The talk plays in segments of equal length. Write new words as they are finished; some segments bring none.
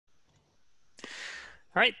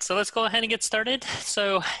All right, so let's go ahead and get started.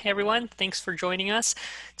 So everyone, thanks for joining us.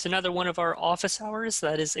 It's another one of our office hours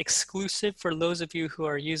that is exclusive for those of you who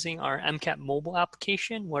are using our MCAT mobile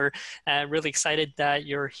application. We're really excited that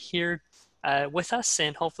you're here with us,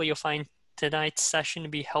 and hopefully you'll find tonight's session to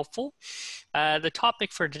be helpful. The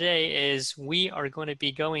topic for today is we are going to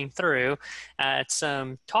be going through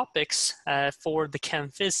some topics for the Chem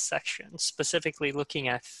Phys section, specifically looking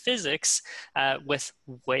at physics with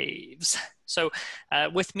waves. So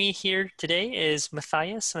with me here today is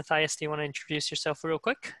Mathias. Mathias, do you want to introduce yourself real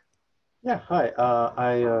quick? Yeah, hi.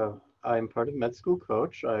 I'm part of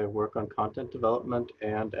MedSchoolCoach. I work on content development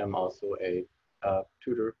and am also a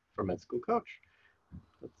tutor for MedSchoolCoach.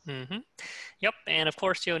 That's, Mm-hmm. Yep, and of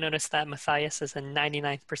course you'll notice that Mathias is a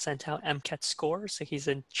 99th percentile MCAT score, so he's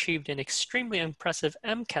achieved an extremely impressive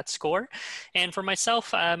MCAT score. And for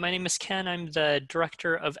myself, my name is Ken. I'm the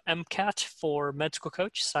director of MCAT for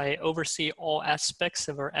MedSchoolCoach, so I oversee all aspects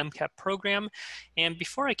of our MCAT program. And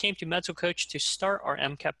before I came to MedSchoolCoach to start our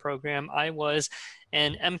MCAT program, I was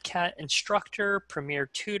an MCAT instructor, premier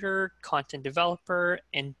tutor, content developer,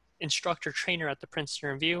 and instructor trainer at the Princeton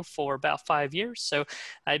Review for about 5 years. So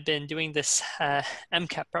I've been doing this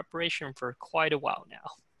MCAT preparation for quite a while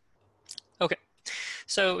now. Okay,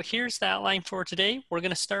 so here's the outline for today. We're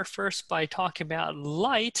going to start first by talking about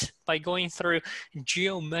light by going through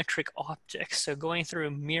geometric optics. So going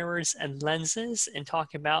through mirrors and lenses and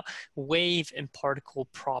talking about wave and particle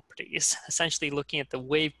properties, essentially looking at the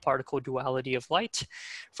wave particle duality of light.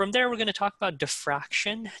 From there, we're going to talk about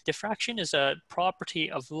diffraction. Diffraction is a property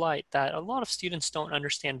of light that a lot of students don't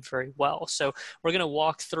understand very well. So we're going to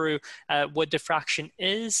walk through what diffraction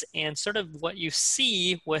is and sort of what you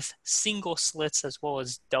see with single slits as well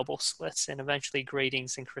as double slits, and eventually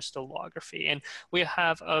gratings and crystallography. And we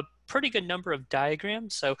have a pretty good number of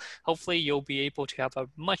diagrams, so hopefully you'll be able to have a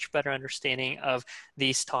much better understanding of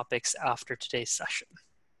these topics after today's session.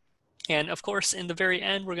 And of course, in the very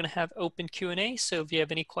end, we're going to have open Q&A. So if you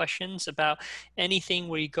have any questions about anything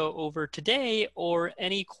we go over today or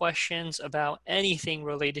any questions about anything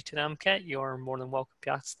related to the MCAT, you're more than welcome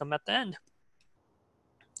to ask them at the end.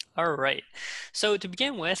 All right, so to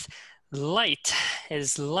begin with, light.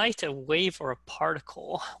 Is light a wave or a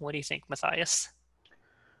particle? What do you think, Mathias?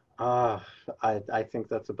 uh, I think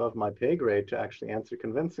that's above my pay grade to actually answer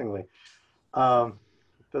convincingly. Um,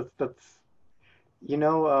 that's you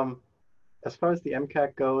know, as far as the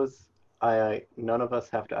MCAT goes, none of us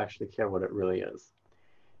have to actually care what it really is.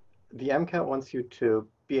 The MCAT wants you to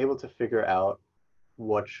be able to figure out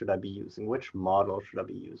what should I be using, which model should I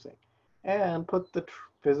be using, and put the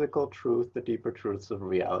physical truth, the deeper truths of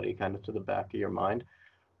reality kind of to the back of your mind.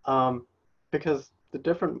 Um, because the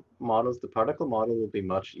different models, the particle model will be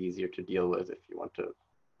much easier to deal with if you want to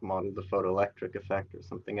model the photoelectric effect or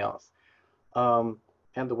something else. Um,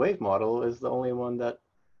 and the wave model is the only one that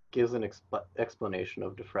gives an explanation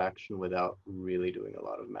of diffraction without really doing a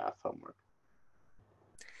lot of math homework.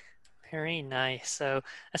 Very nice. So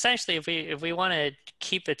essentially, if we want to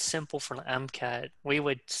keep it simple for the MCAT, we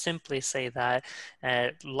would simply say that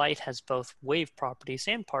light has both wave properties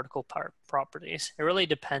and particle properties. It really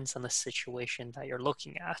depends on the situation that you're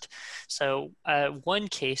looking at. So one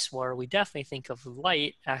case where we definitely think of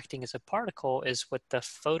light acting as a particle is with the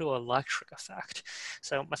photoelectric effect.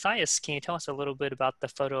 So Mathias, can you tell us a little bit about the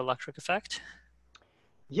photoelectric effect?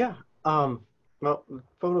 Yeah, um, well,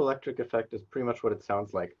 photoelectric effect is pretty much what it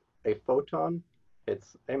sounds like. A photon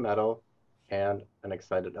hits a metal and an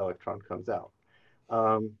excited electron comes out.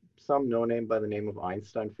 Some no name by the name of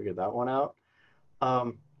Einstein figured that one out.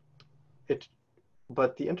 Um, it,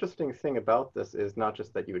 but the interesting thing about this is not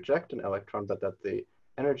just that you eject an electron, but that the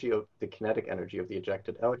kinetic energy of the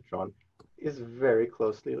ejected electron is very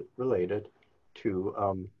closely related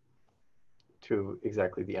to, to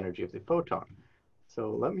exactly the energy of the photon.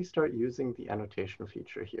 So let me start using the annotation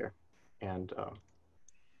feature here and, uh,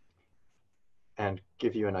 and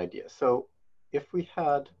give you an idea. So if we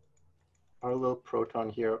had our little proton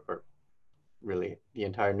here, or really the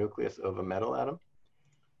entire nucleus of a metal atom,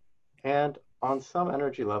 and on some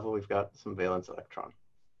energy level, we've got some valence electron.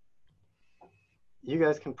 You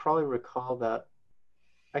guys can probably recall that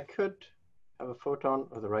I could have a photon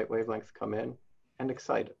of the right wavelength come in and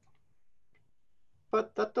excite it.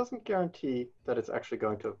 But that doesn't guarantee that it's actually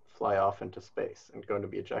going to fly off into space and going to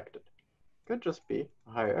be ejected. It could just be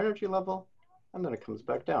a higher energy level, and then it comes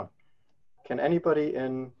back down. Can anybody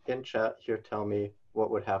in chat here tell me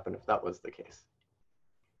what would happen if that was the case?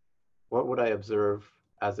 What would I observe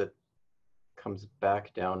as it comes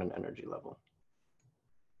back down in energy level?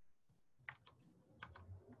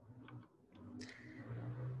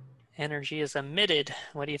 Energy is emitted.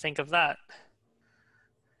 What do you think of that?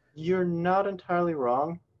 You're not entirely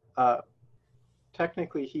wrong. Uh,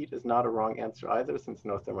 Technically, heat is not a wrong answer either, since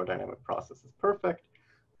no thermodynamic process is perfect.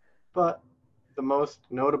 But the most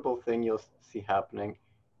notable thing you'll see happening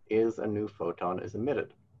is a new photon is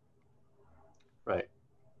emitted, right?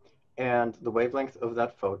 And the wavelength of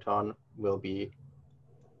that photon will be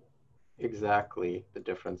exactly the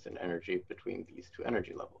difference in energy between these two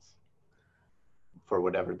energy levels for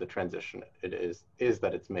whatever the transition it is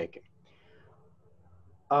that it's making.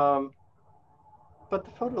 Um, but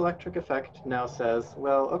the photoelectric effect now says,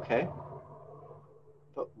 well, okay,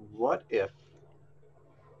 but what if,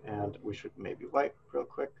 and we should maybe wipe real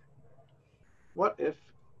quick, what if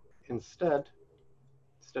instead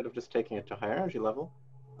of just taking it to higher energy level,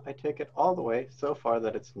 I take it all the way so far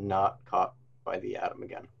that it's not caught by the atom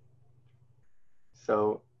again.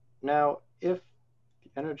 So now if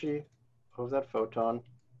the energy of that photon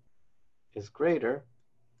is greater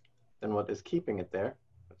than what is keeping it there,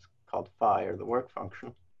 it's called phi, or the work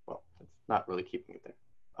function. Well, it's not really keeping it there.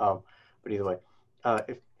 But either way,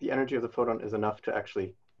 if the energy of the photon is enough to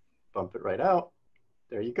actually bump it right out,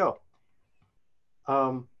 there you go.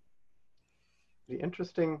 The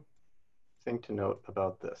interesting thing to note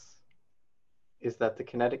about this is that the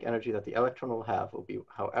kinetic energy that the electron will have will be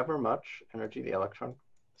however much energy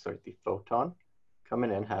the photon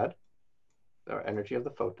coming in had, the energy of the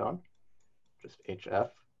photon, just HF,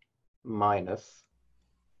 minus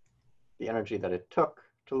the energy that it took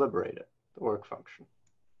to liberate it, the work function.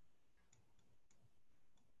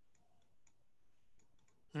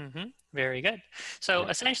 Very good. So Yeah.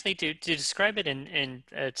 essentially, to describe it in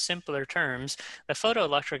simpler terms, the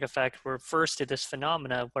photoelectric effect refers to this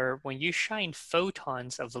phenomena where when you shine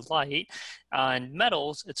photons of light on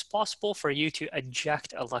metals, it's possible for you to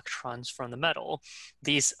eject electrons from the metal.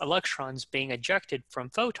 These electrons being ejected from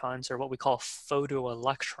photons are what we call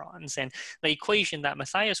photoelectrons. And the equation that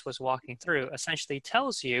Mathias was walking through essentially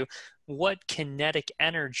tells you what kinetic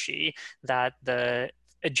energy that the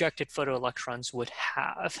ejected photoelectrons would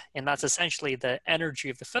have. And that's essentially the energy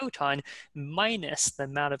of the photon minus the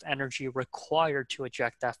amount of energy required to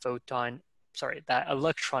eject that that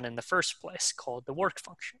electron in the first place, called the work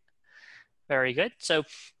function. Very good. So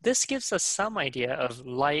this gives us some idea of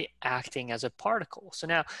light acting as a particle. So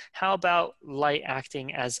now, how about light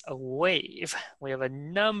acting as a wave? We have a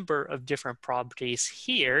number of different properties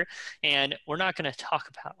here, and we're not going to talk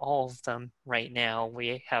about all of them right now.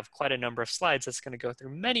 We have quite a number of slides that's going to go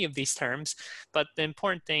through many of these terms, but the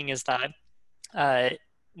important thing is that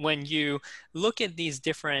when you look at these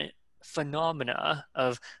different phenomena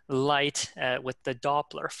of light with the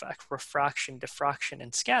Doppler effect, refraction, diffraction,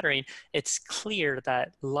 and scattering, it's clear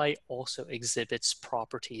that light also exhibits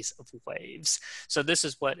properties of waves. So this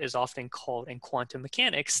is what is often called in quantum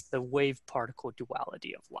mechanics the wave-particle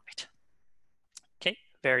duality of light. Okay,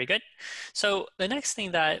 very good. So the next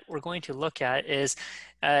thing that we're going to look at is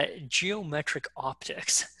geometric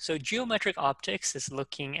optics. So geometric optics is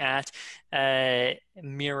looking at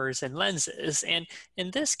mirrors and lenses. And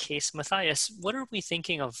in this case, Mathias, what are we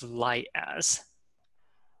thinking of light as?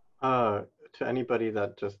 Uh, to anybody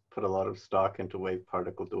that just put a lot of stock into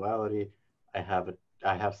wave-particle duality, I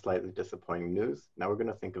have slightly disappointing news. Now we're going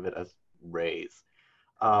to think of it as rays.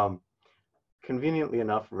 Um, Conveniently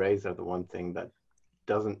enough, rays are the one thing that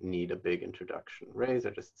doesn't need a big introduction. Rays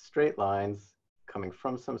are just straight lines coming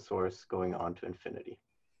from some source going on to infinity.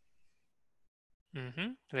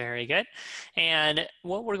 Very good. And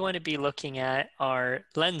what we're going to be looking at are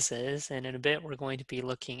lenses, and in a bit we're going to be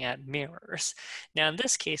looking at mirrors. Now in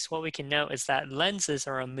this case, what we can note is that lenses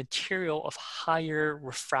are a material of higher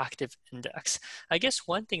refractive index. I guess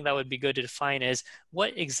one thing that would be good to define is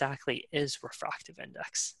what exactly is refractive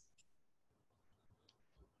index?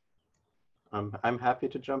 I'm happy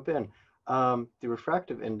to jump in. The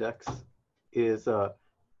refractive index is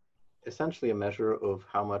essentially a measure of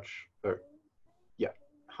how much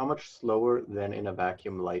slower than in a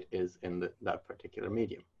vacuum light is in that particular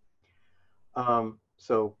medium.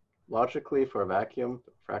 So logically, for a vacuum,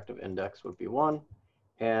 the refractive index would be 1,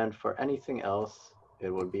 and for anything else, it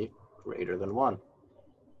would be greater than 1.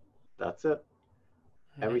 That's it.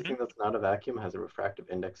 Everything that's not a vacuum has a refractive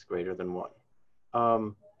index greater than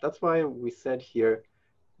 1. That's why we said here,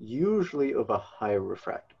 usually of a higher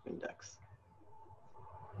refractive index.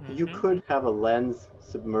 You could have a lens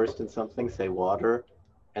submersed in something, say water,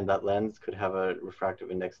 and that lens could have a refractive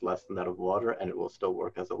index less than that of water, and it will still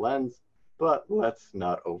work as a lens, but let's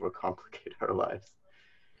not overcomplicate our lives.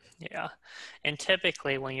 Yeah, and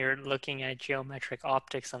typically when you're looking at geometric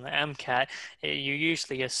optics on the MCAT, you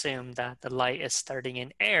usually assume that the light is starting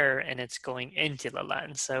in air and it's going into the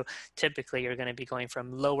lens. So typically you're going to be going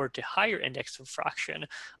from lower to higher index of refraction.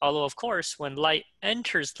 Although of course, when light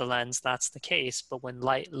enters the lens, that's the case. But when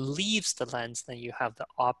light leaves the lens, then you have the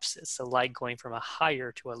opposite. So light going from a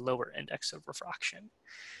higher to a lower index of refraction.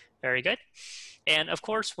 Very good. And of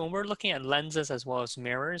course, when we're looking at lenses as well as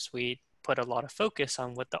mirrors, we put a lot of focus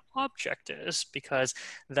on what the object is because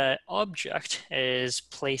the object is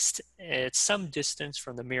placed at some distance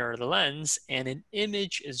from the mirror or the lens, and an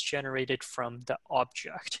image is generated from the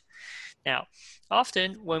object. Now,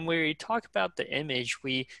 often when we talk about the image,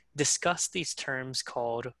 we discuss these terms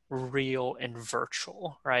called real and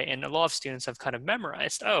virtual, right? And a lot of students have kind of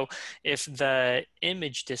memorized, oh, if the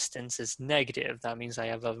image distance is negative, that means I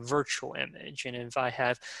have a virtual image. And if I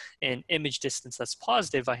have an image distance that's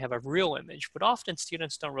positive, I have a real image. But often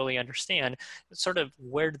students don't really understand sort of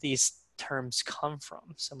where these terms come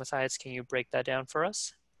from. So Matthias, can you break that down for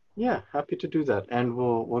us? Yeah, happy to do that. And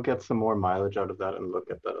we'll get some more mileage out of that and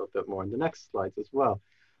look at that a bit more in the next slides as well.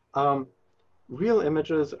 Um, Real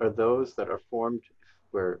images are those that are formed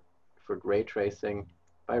for ray tracing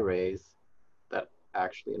by rays that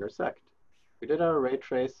actually intersect. We did our ray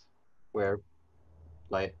trace where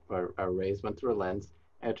light or our rays went through a lens,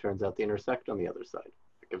 and it turns out they intersect on the other side.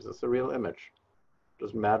 It gives us a real image.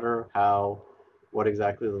 Doesn't matter what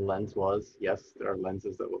exactly the lens was. Yes, there are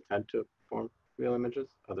lenses that will tend to form real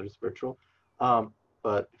images, others virtual.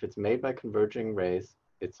 But if it's made by converging rays,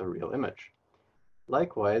 it's a real image.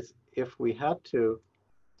 Likewise, if we had to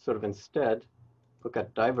sort of instead look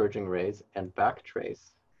at diverging rays and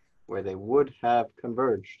backtrace where they would have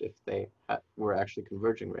converged if they were actually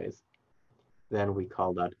converging rays, then we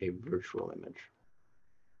call that a virtual image.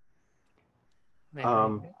 Very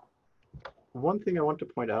Um, One thing I want to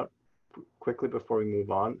point out quickly before we move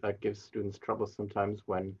on that gives students trouble sometimes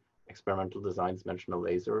when experimental designs mention a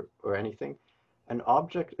laser or anything. An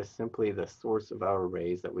object is simply the source of our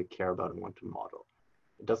rays that we care about and want to model.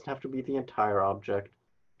 It doesn't have to be the entire object,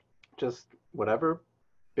 just whatever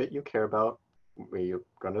bit you care about, where you're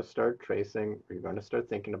going to start tracing, or you're going to start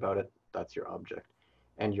thinking about it, that's your object.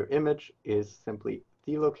 And your image is simply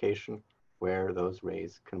the location where those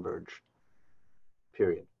rays converge,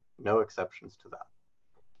 period. No exceptions to that.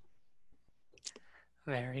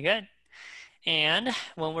 Very good. And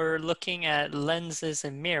when we're looking at lenses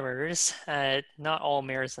and mirrors, not all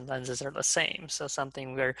mirrors and lenses are the same. So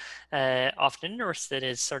something we're often interested in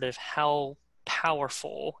is sort of how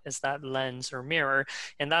powerful is that lens or mirror,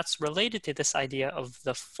 and that's related to this idea of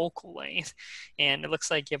the focal length. And it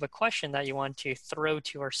looks like you have a question that you want to throw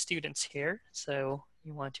to our students here. So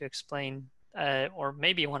you want to explain, or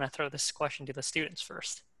maybe you want to throw this question to the students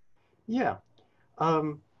first. Yeah.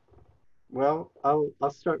 Um, well, I'll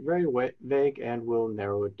start very vague and we'll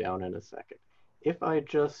narrow it down in a second. If I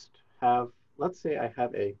just have, let's say I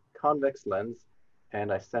have a convex lens and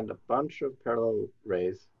I send a bunch of parallel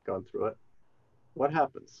rays going through it, what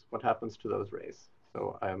happens? What happens to those rays?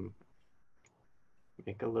 So I'm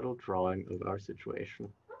make a little drawing of our situation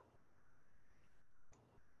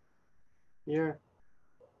here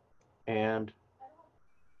and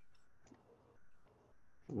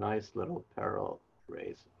nice little parallel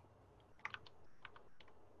rays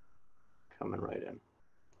coming right in.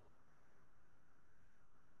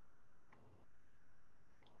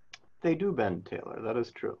 They do bend, Taylor, that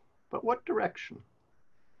is true. But what direction?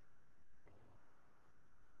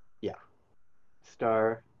 Yeah,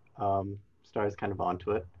 star, star is kind of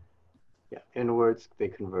onto it. Yeah, inwards, they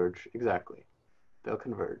converge, exactly. They'll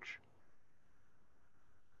converge.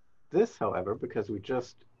 This, however, because we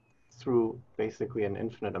just threw basically an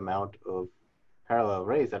infinite amount of parallel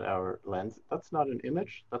rays at our lens, that's not an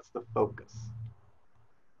image, that's the focus.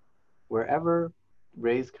 Wherever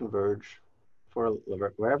rays converge,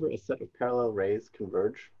 wherever a set of parallel rays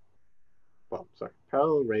converge,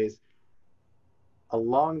 parallel rays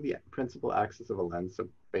along the principal axis of a lens, so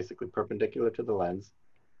basically perpendicular to the lens,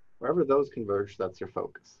 wherever those converge, that's your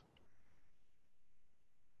focus.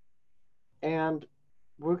 And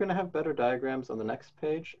we're going to have better diagrams on the next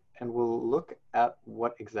page, and we'll look at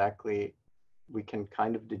what exactly we can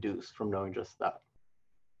kind of deduce from knowing just that.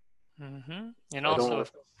 And I don't also, want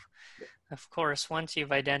to. of course, once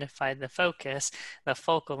you've identified the focus, the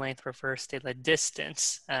focal length refers to the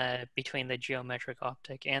distance between the geometric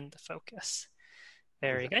optic and the focus.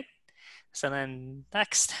 Very Exactly. good. So then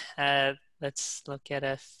next, let's look at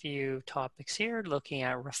a few topics here, looking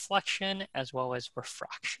at reflection as well as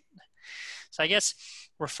refraction. So I guess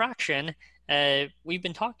refraction we've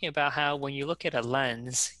been talking about how when you look at a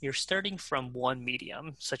lens, you're starting from one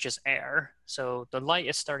medium, such as air. So the light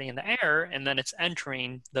is starting in the air, and then it's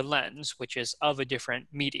entering the lens, which is of a different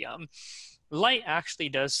medium. Light actually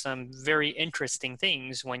does some very interesting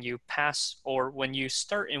things when you pass or when you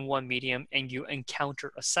start in one medium and you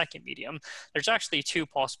encounter a second medium. There's actually two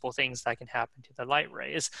possible things that can happen to the light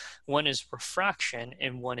rays. One is refraction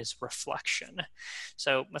and one is reflection.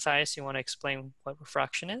 So Matthias, you want to explain what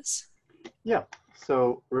refraction is? Yeah,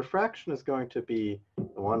 so refraction is going to be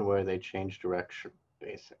the one where they change direction,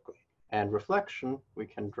 basically. And reflection, we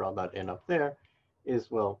can draw that in up there,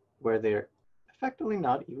 is, well, where they're effectively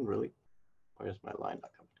not even really, where's my line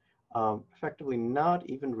not coming? Effectively not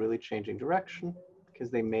even really changing direction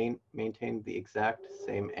because they maintain the exact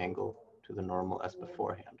same angle to the normal as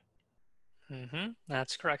beforehand.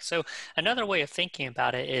 That's correct. So another way of thinking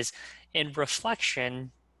about it is in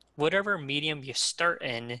reflection, whatever medium you start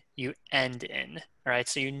in, you end in, right?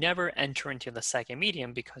 So you never enter into the second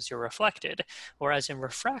medium because you're reflected. Whereas in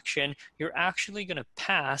refraction, you're actually going to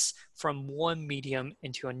pass from one medium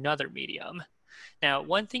into another medium. Now,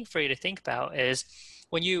 one thing for you to think about is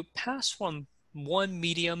when you pass from one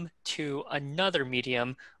medium to another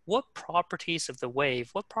medium, what properties of the wave,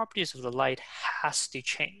 what properties of the light has to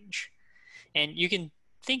change? And you can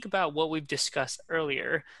think about what we've discussed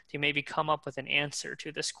earlier to maybe come up with an answer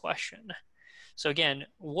to this question. So again,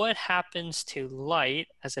 what happens to light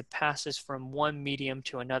as it passes from one medium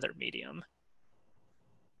to another medium?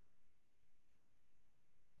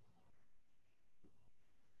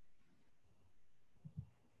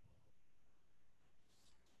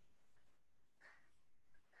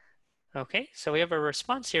 Okay, so we have a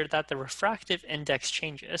response here that the refractive index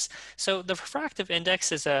changes. So the refractive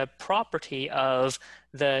index is a property of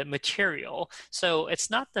the material. So it's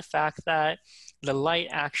not the fact that the light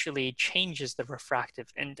actually changes the refractive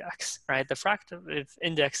index, right? The refractive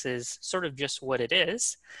index is sort of just what it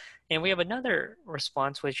is. And we have another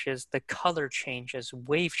response, which is the color changes,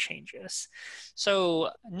 wave changes. So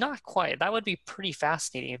not quite. That would be pretty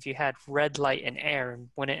fascinating if you had red light in air, and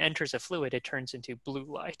when it enters a fluid, it turns into blue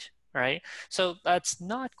light, right? So that's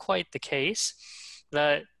not quite the case.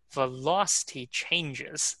 The velocity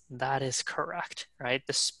changes. That is correct, right?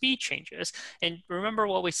 The speed changes. And remember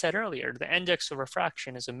what we said earlier, the index of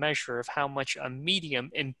refraction is a measure of how much a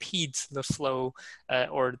medium impedes the flow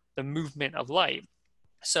or the movement of light.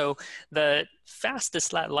 So the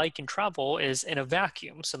fastest that light can travel is in a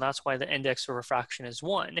vacuum. So that's why the index of refraction is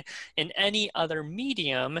 1. In any other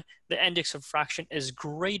medium, the index of refraction is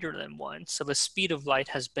greater than 1. So the speed of light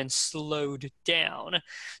has been slowed down.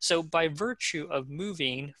 So by virtue of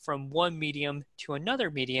moving from one medium to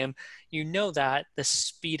another medium, you know that the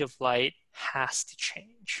speed of light has to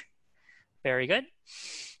change. Very good.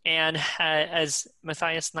 And as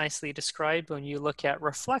Matthias nicely described, when you look at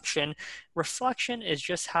reflection, reflection is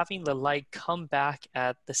just having the light come back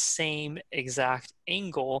at the same exact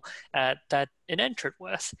angle that it entered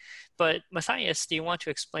with. But Matthias, do you want to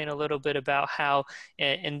explain a little bit about how,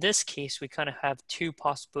 in this case, we kind of have two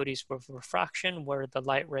possibilities with refraction where the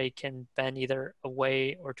light ray can bend either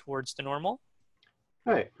away or towards the normal?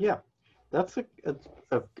 Right, yeah. That's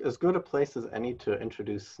as good a place as any to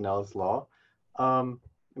introduce Snell's law.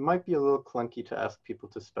 It might be a little clunky to ask people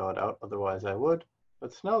to spell it out, otherwise I would,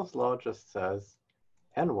 but Snell's law just says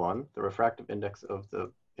n1, the refractive index of the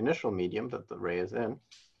initial medium that the ray is in,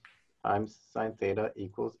 times sine theta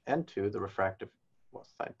equals n2, the refractive, well,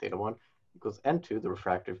 sine theta 1 equals n2, the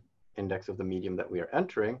refractive index of the medium that we are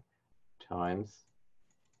entering, times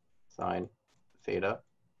sine theta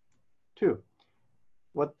 2.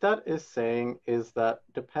 What that is saying is that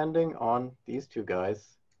depending on these two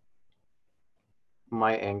guys,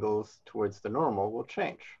 my angles towards the normal will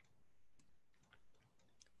change.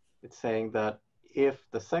 It's saying that if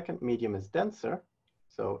the second medium is denser,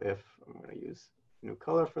 so if I'm going to use new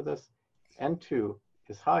color for this, n2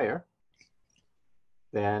 is higher,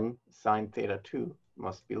 then sine theta 2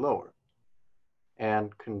 must be lower.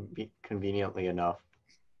 And conveniently enough,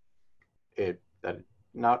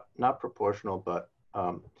 not proportional, but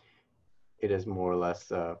it is more or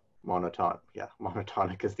less monotonic. Yeah,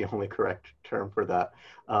 monotonic is the only correct term for that.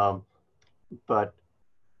 But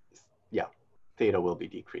yeah, theta will be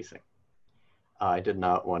decreasing. I did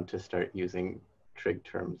not want to start using trig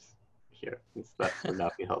terms here, since that would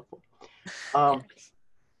not be helpful. Yes.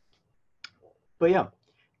 But yeah,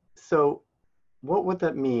 so what would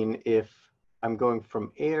that mean if I'm going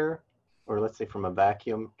from air, or let's say from a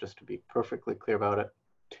vacuum, just to be perfectly clear about it,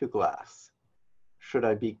 to glass?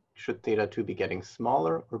 Should theta 2 be getting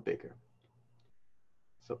smaller or bigger?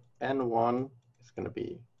 So n1 is going to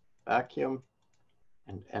be vacuum,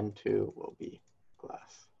 and N2 will be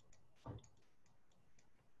glass.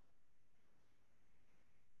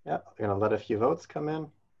 Yeah, I'm gonna let a few votes come in.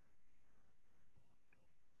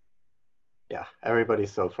 Yeah, everybody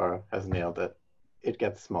so far has nailed it. It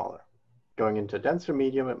gets smaller. Going into denser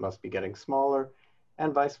medium, it must be getting smaller,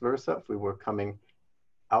 and vice versa. If we were coming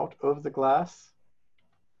out of the glass,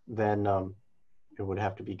 then it would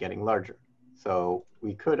have to be getting larger. So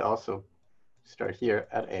we could also start here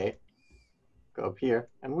at A, go up here,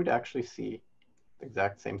 and we'd actually see the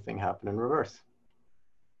exact same thing happen in reverse.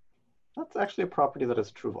 That's actually a property that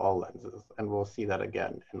is true of all lenses, and we'll see that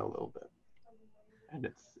again in a little bit. And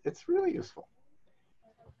it's really useful.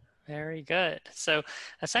 Very good. So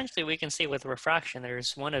essentially we can see with refraction,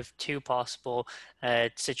 there's one of two possible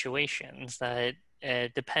situations that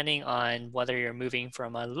depending on whether you're moving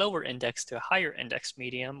from a lower index to a higher index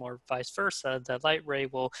medium or vice versa, the light ray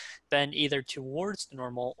will bend either towards the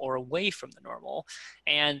normal or away from the normal.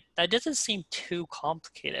 And that doesn't seem too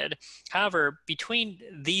complicated. However, between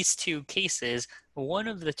these two cases, one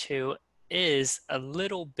of the two is a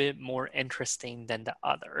little bit more interesting than the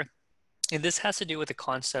other. And this has to do with the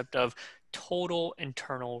concept of total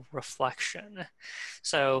internal reflection.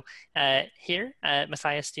 So here,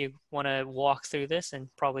 Mathias, do you want to walk through this? And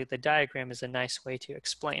probably the diagram is a nice way to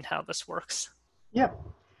explain how this works. Yeah.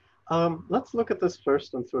 Let's look at this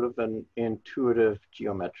first in sort of an intuitive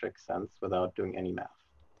geometric sense without doing any math.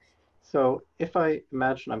 So if I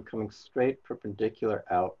imagine I'm coming straight perpendicular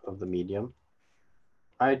out of the medium,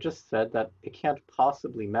 I just said that it can't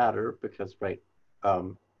possibly matter because, right,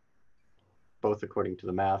 both according to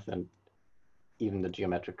the math and even the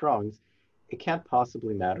geometric drawings, it can't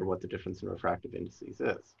possibly matter what the difference in refractive indices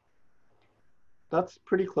is. That's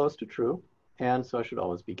pretty close to true, and so I should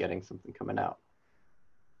always be getting something coming out.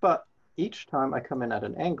 But each time I come in at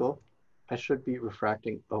an angle, I should be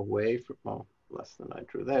refracting away from, well, less than I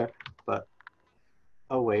drew there, but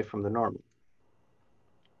away from the normal.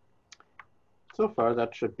 So far,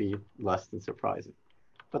 that should be less than surprising.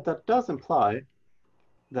 But that does imply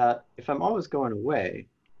that if I'm always going away,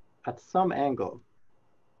 at some angle,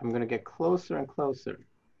 I'm going to get closer and closer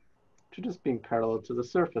to just being parallel to the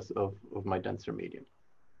surface of my denser medium.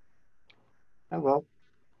 And well,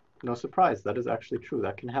 no surprise, that is actually true.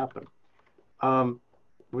 That can happen.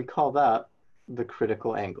 We call that the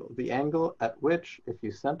critical angle. The angle at which, if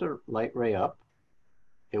you sent a light ray up,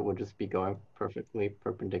 it would just be going perfectly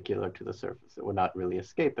perpendicular to the surface. It would not really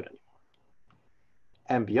escape it anymore.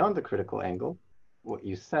 And beyond the critical angle, what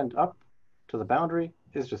you send up to the boundary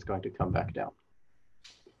is just going to come back down.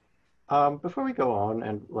 Before we go on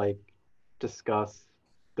and discuss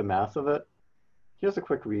the math of it, here's a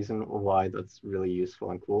quick reason why that's really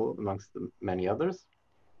useful and cool amongst the many others.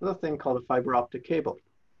 There's a thing called a fiber optic cable,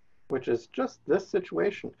 which is just this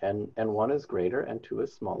situation. N1 is greater, N2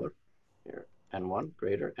 is smaller. Here, N1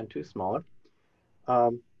 greater, N2 smaller.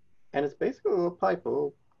 And it's basically a little pipe, a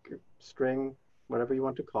little string, whatever you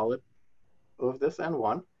want to call it, of this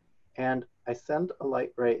N1. And I send a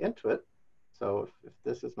light ray into it. So if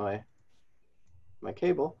this is my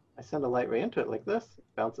cable, I send a light ray into it like this, it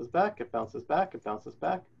bounces back, it bounces back, it bounces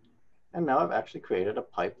back, and now I've actually created a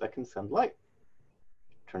pipe that can send light.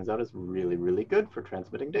 Turns out it's really, really good for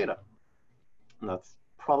transmitting data. And that's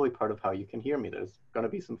probably part of how you can hear me. There's going to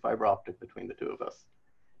be some fiber optic between the two of us.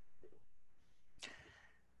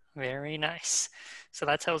 Very nice. So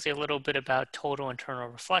that tells you a little bit about total internal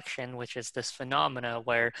reflection, which is this phenomena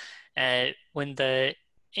where when the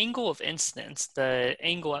angle of incidence, the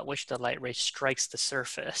angle at which the light ray strikes the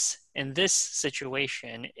surface, in this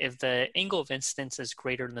situation, if the angle of incidence is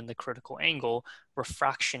greater than the critical angle,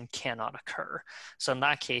 refraction cannot occur. So in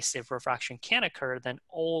that case, if refraction can occur, then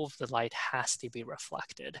all of the light has to be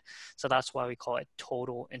reflected. So that's why we call it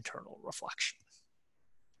total internal reflection.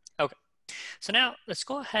 Okay. So now let's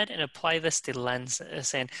go ahead and apply this to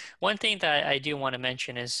lenses. And one thing that I do want to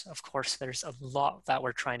mention is, of course, there's a lot that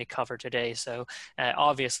we're trying to cover today. So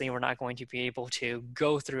obviously we're not going to be able to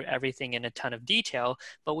go through everything in a ton of detail,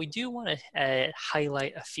 but we do want to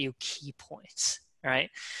highlight a few key points. All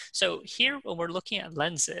right. So here, when we're looking at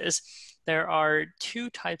lenses, there are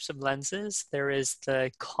two types of lenses. There is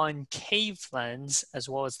the concave lens as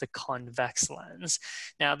well as the convex lens.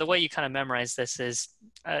 Now, the way you kind of memorize this is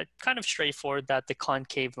kind of straightforward, that the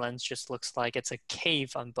concave lens just looks like it's a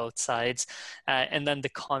cave on both sides. And then the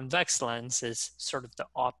convex lens is sort of the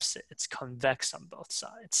opposite. It's convex on both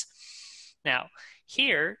sides. Now,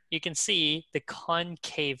 here you can see the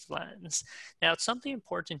concave lens. Now, it's something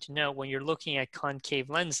important to know when you're looking at concave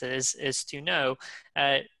lenses is to know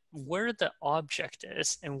where the object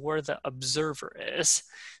is and where the observer is.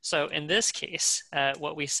 So in this case,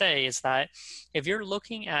 what we say is that if you're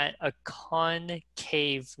looking at a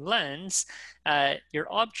concave lens,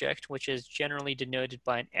 your object, which is generally denoted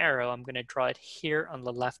by an arrow, I'm going to draw it here on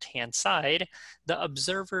the left-hand side, the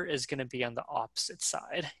observer is going to be on the opposite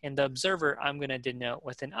side. And the observer, I'm going to denote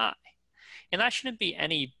with an eye. And that shouldn't be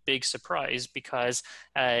any big surprise because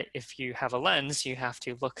if you have a lens, you have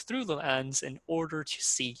to look through the lens in order to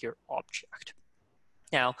see your object.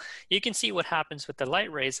 Now, you can see what happens with the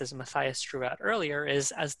light rays, as Mathias drew out earlier,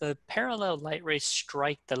 is as the parallel light rays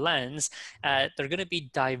strike the lens, they're going to be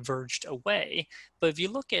diverged away. But if you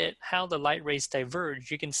look at how the light rays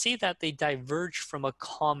diverge, you can see that they diverge from a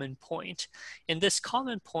common point. And this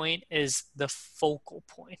common point is the focal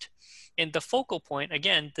point. And the focal point,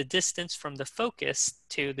 again, the distance from the focus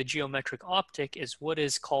to the geometric optic is what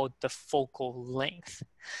is called the focal length.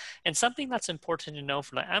 And something that's important to know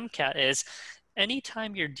for the MCAT is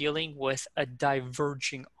anytime you're dealing with a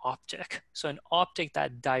diverging optic, so an optic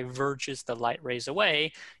that diverges the light rays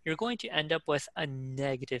away, you're going to end up with a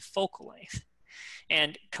negative focal length.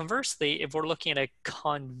 And conversely, if we're looking at a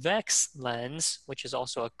convex lens, which is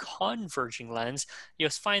also a converging lens,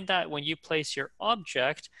 you'll find that when you place your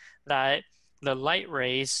object, that the light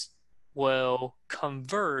rays will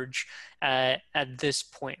converge at this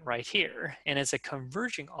point right here. And as a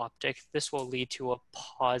converging optic, this will lead to a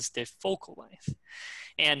positive focal length.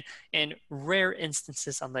 And in rare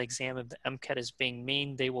instances on the exam, if the MCAT is being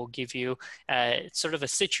mean, they will give you sort of a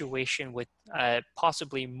situation with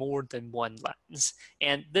possibly more than one lens.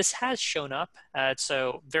 And this has shown up.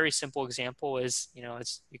 So very simple example is,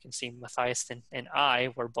 as you can see, Mathias and I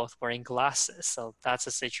were both wearing glasses. So that's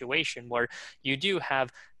a situation where you do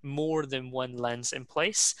have more than one lens in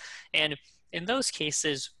place. And in those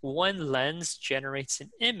cases, one lens generates an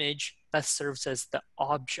image that serves as the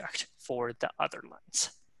object for the other lens.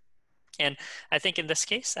 And I think in this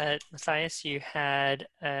case, Mathias, you had,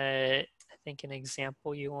 I think, an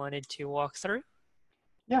example you wanted to walk through.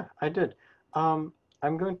 Yeah, I did. I'm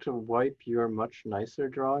going to wipe your much nicer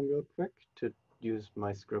drawing real quick to use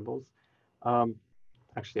my scribbles.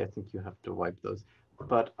 Actually, I think you have to wipe those.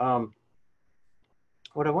 But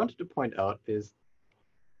what I wanted to point out is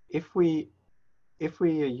if we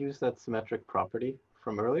use that symmetric property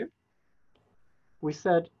from earlier, we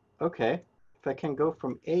said, okay, if I can go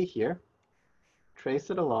from A here,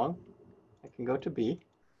 trace it along, I can go to B.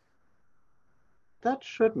 That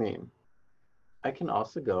should mean I can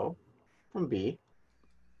also go from B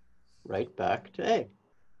right back to A.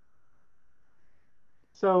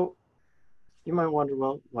 So you might wonder,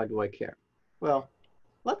 well, why do I care? Well,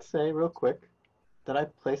 let's say real quick that I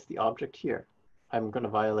place the object here. I'm going to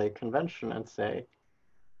violate convention and say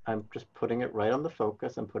I'm just putting it right on the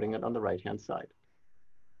focus and putting it on the right-hand side.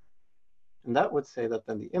 And that would say that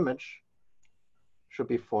then the image should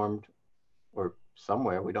be formed or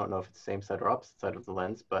somewhere, we don't know if it's the same side or opposite side of the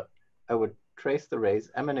lens, but I would trace the rays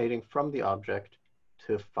emanating from the object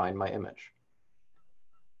to find my image.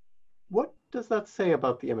 What does that say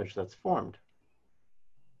about the image that's formed?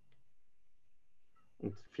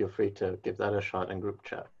 And feel free to give that a shot in group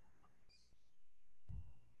chat.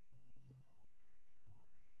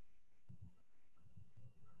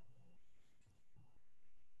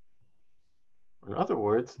 In other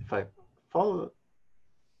words, if I follow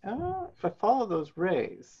those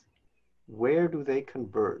rays, where do they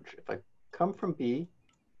converge? If I come from B,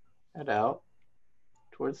 head out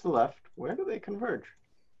towards the left, where do they converge?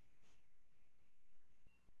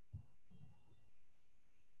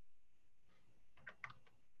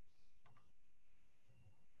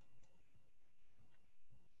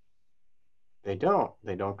 They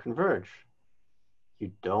don't converge.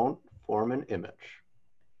 You don't form an image.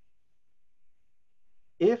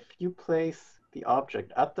 If you place the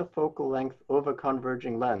object at the focal length of a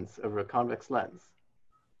converging lens, of a convex lens,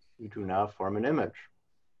 you do not form an image.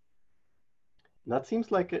 And that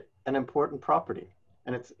seems like an important property,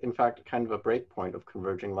 and it's in fact kind of a breakpoint of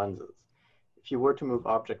converging lenses. If you were to move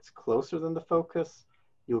objects closer than the focus,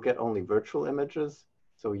 you'll get only virtual images,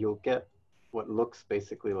 so you'll get what looks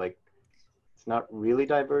basically like, it's not really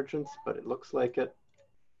divergence, but it looks like it,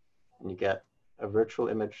 and you get a virtual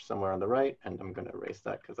image somewhere on the right, and I'm going to erase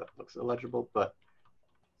that because that looks illegible, but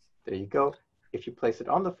there you go. If you place it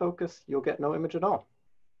on the focus, you'll get no image at all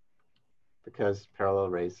because parallel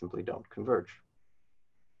rays simply don't converge.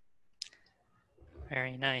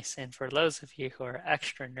 Very nice. And for those of you who are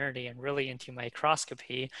extra nerdy and really into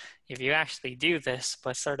microscopy, if you actually do this,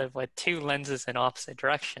 but sort of with two lenses in opposite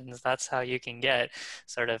directions, that's how you can get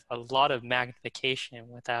sort of a lot of magnification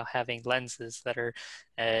without having lenses that are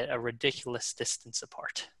a ridiculous distance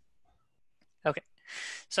apart. Okay.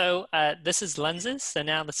 So this is lenses. So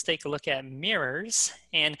now let's take a look at mirrors.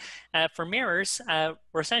 And for mirrors,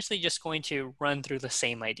 we're essentially just going to run through the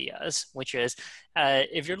same ideas, which is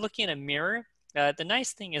if you're looking at a mirror, the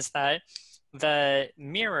nice thing is that the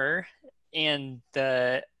mirror and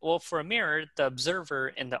well, for a mirror, the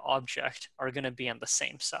observer and the object are going to be on the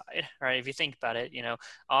same side, right? If you think about it,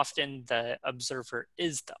 often the observer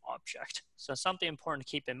is the object. So something important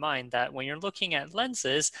to keep in mind that when you're looking at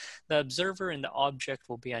lenses, the observer and the object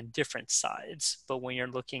will be on different sides. But when you're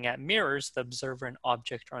looking at mirrors, the observer and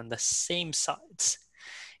object are on the same sides.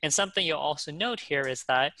 And something you'll also note here is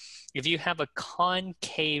that if you have a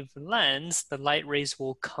concave lens, the light rays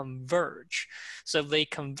will converge. So if they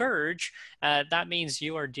converge, that means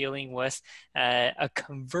you are dealing with a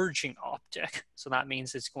converging optic. So that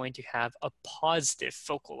means it's going to have a positive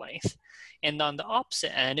focal length. And on the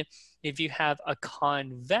opposite end, if you have a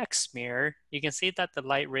convex mirror, you can see that the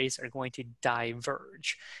light rays are going to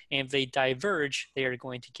diverge. And if they diverge, they are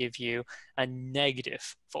going to give you a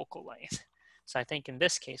negative focal length. So I think in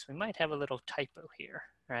this case, we might have a little typo here,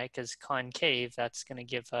 right? Because concave, that's going to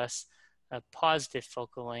give us a positive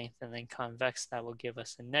focal length, and then convex, that will give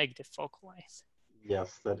us a negative focal length.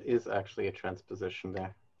 Yes, that is actually a transposition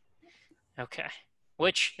there. Okay,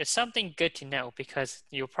 which is something good to know because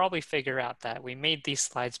you'll probably figure out that we made these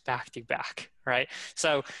slides back to back, right?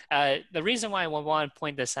 So the reason why I want to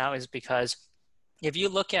point this out is because if you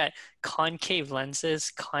look at concave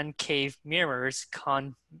lenses, concave mirrors,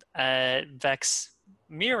 convex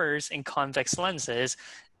mirrors, and convex lenses,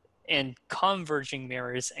 and converging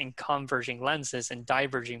mirrors and converging lenses, and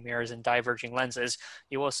diverging mirrors and diverging lenses,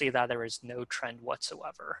 you will see that there is no trend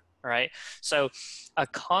whatsoever, right? So a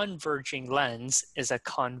converging lens is a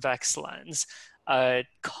convex lens. A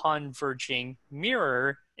converging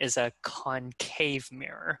mirror is a concave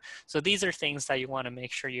mirror. So these are things that you want to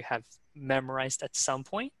make sure you have memorized at some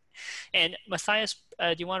point. And Mathias,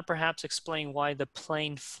 do you want to perhaps explain why the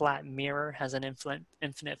plane flat mirror has an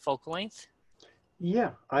infinite focal length?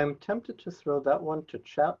 Yeah, I'm tempted to throw that one to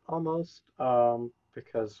chat almost,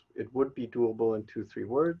 because it would be doable in 2, 3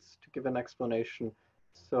 words to give an explanation.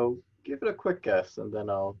 So give it a quick guess, and then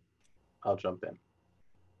I'll jump in.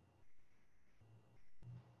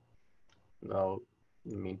 And I'll,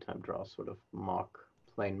 in the meantime, draw a sort of mock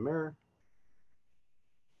plane mirror.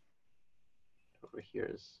 Over here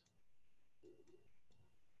is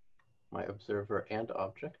my observer and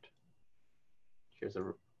object. Here's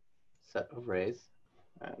a set of rays,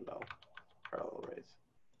 and I'll parallel rays.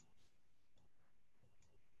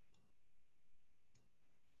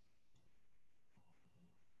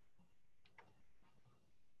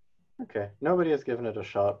 Okay, nobody has given it a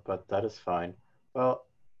shot, but that is fine. Well,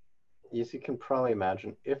 as you can probably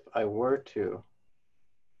imagine, if I were to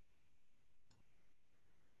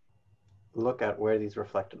look at where these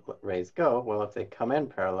reflected rays go, well, if they come in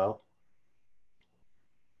parallel,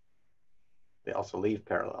 they also leave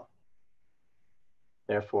parallel.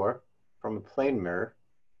 Therefore, from a plane mirror,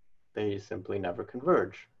 they simply never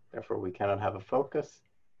converge. Therefore, we cannot have a focus,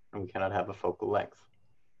 and we cannot have a focal length.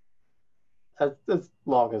 As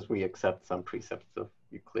long as we accept some precepts of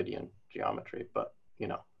Euclidean geometry, but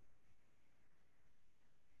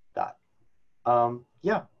that.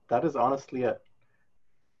 Yeah, that is honestly it.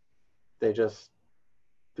 They just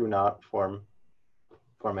do not form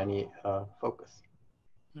any focus.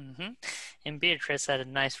 Mm-hmm. And Beatrice had a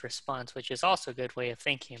nice response, which is also a good way of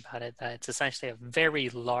thinking about it, that it's essentially a very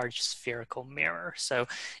large spherical mirror. So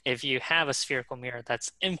if you have a spherical mirror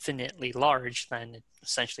that's infinitely large, then it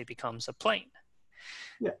essentially becomes a plane.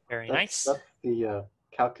 Yeah, Very that's nice. the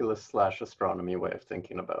calculus/astronomy way of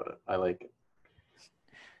thinking about it. I like it.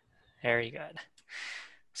 Very good.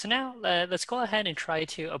 So now let's go ahead and try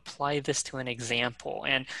to apply this to an example.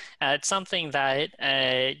 And it's something that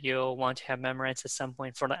you'll want to have memorized at some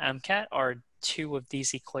point for the MCAT are two of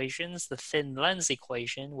these equations. The thin lens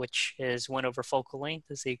equation, which is 1 over focal length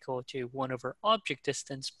is equal to 1 over object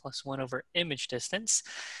distance plus 1 over image distance.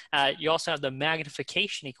 You also have the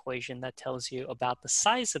magnification equation that tells you about the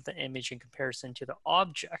size of the image in comparison to the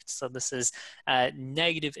object. So this is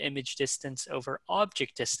negative image distance over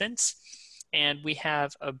object distance. And we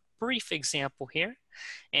have a brief example here.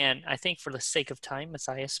 And I think for the sake of time,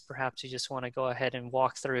 Mathias, perhaps you just want to go ahead and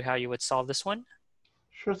walk through how you would solve this one.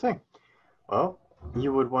 Sure thing. Well,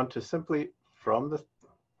 you would want to simply,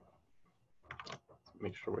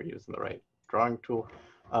 make sure we're using the right drawing tool,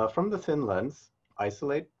 from the thin lens,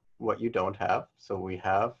 isolate what you don't have. So we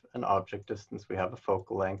have an object distance, we have a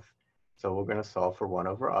focal length. So we're going to solve for 1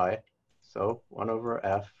 over I. So 1 over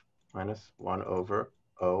F minus 1 over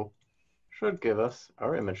O should give us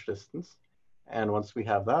our image distance. And once we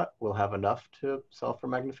have that, we'll have enough to solve for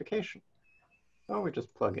magnification. So we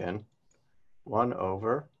just plug in 1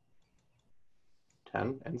 over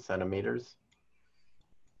 10 in centimeters.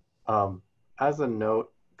 As a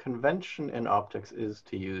note, convention in optics is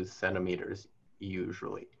to use centimeters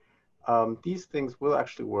usually. These things will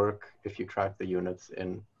actually work if you track the units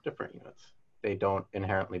in different units. They don't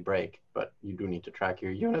inherently break, but you do need to track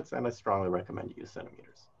your units, and I strongly recommend you use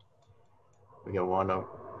centimeters. We get 1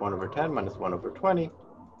 over 10 minus 1 over 20,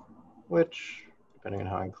 which, depending on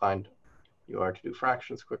how inclined you are to do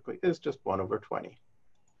fractions quickly, is just 1 over 20.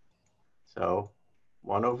 So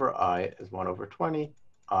 1 over I is 1 over 20.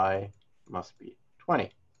 I must be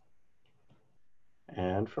 20.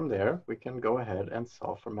 And from there, we can go ahead and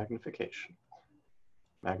solve for magnification.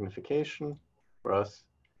 Magnification for us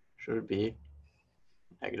should be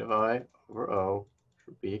negative I over O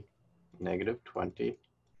should be negative 20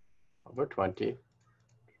 over 20, which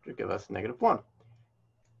would give us negative 1.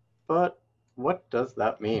 But what does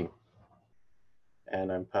that mean?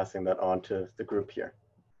 And I'm passing that on to the group here.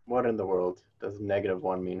 What in the world does negative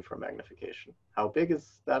 1 mean for magnification? How big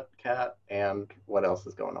is that cat, and what else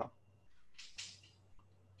is going on?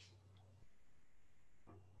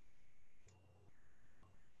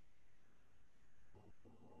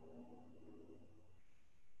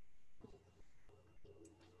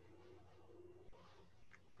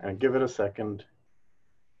 And give it a second.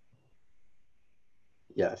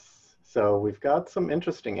 Yes, so we've got some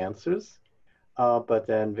interesting answers, but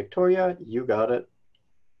then Victoria, you got it,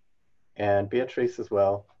 and Beatrice as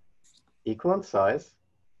well. Equal in size,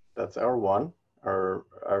 that's our 1, our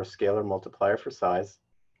scalar multiplier for size,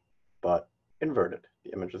 but inverted.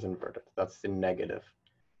 The image is inverted. That's the negative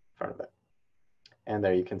in front of it. And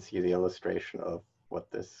there you can see the illustration of what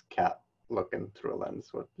this cat looking through a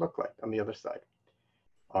lens would look like on the other side,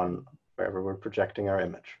 on wherever we're projecting our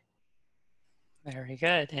image. Very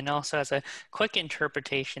good. And also as a quick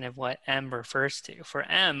interpretation of what M refers to. For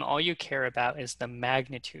M, all you care about is the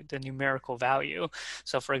magnitude, the numerical value.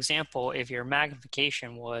 So for example, if your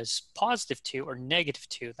magnification was +2 or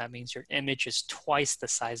 -2, that means your image is twice the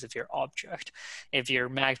size of your object. If your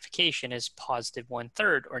magnification is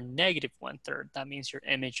 +1/3 or -1/3, that means your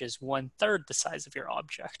image is 1/3 the size of your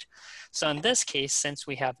object. So in this case, since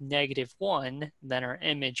we have -1, then our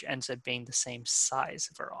image ends up being the same size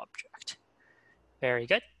of our object. Very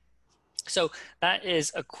good. So that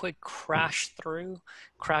is a quick crash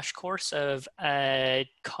course of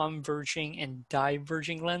converging and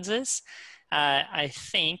diverging lenses. I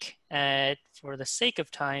think for the sake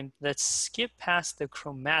of time, let's skip past the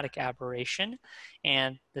chromatic aberration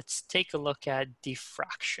and let's take a look at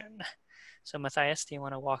diffraction. So Mathias, do you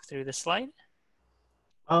want to walk through the slide?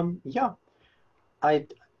 Yeah,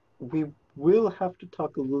 we will have to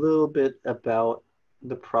talk a little bit about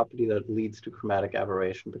the property that leads to chromatic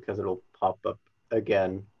aberration because it'll pop up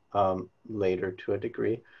again later to a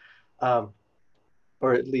degree, or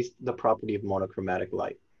at least the property of monochromatic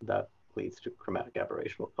light that leads to chromatic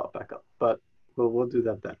aberration will pop back up, but we'll do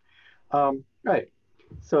that then. Right,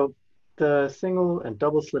 so the single and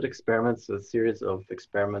double slit experiments, a series of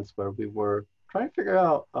experiments where we were trying to figure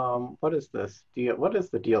out what is this deal, what is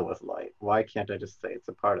the deal with light? Why can't I just say it's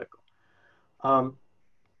a particle?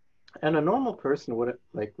 And a normal person would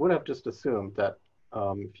have just assumed that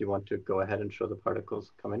if you want to go ahead and show the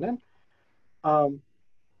particles coming in,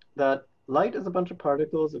 that light is a bunch of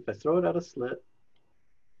particles. If I throw it at a slit,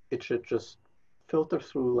 it should just filter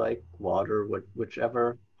through like water,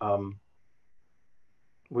 whichever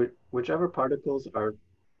particles are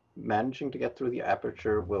managing to get through the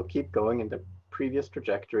aperture will keep going in the previous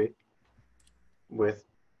trajectory, with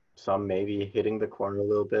some maybe hitting the corner a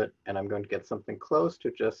little bit, and I'm going to get something close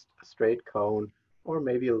to just a straight cone, or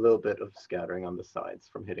maybe a little bit of scattering on the sides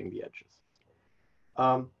from hitting the edges.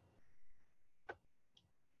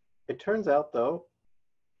 It turns out though,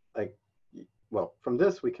 from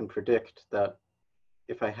this we can predict that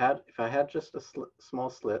if I had just a small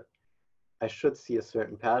slit, I should see a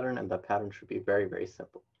certain pattern, and that pattern should be very, very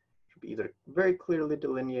simple. It should be either very clearly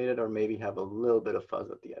delineated or maybe have a little bit of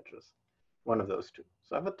fuzz at the edges. One of those two.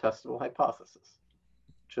 So I have a testable hypothesis.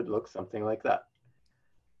 It should look something like that.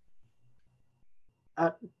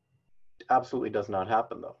 That absolutely does not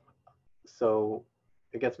happen though. So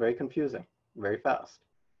it gets very confusing very fast.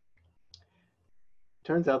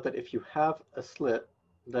 Turns out that if you have a slit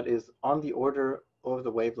that is on the order of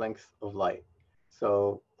the wavelength of light,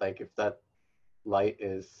 so like if that light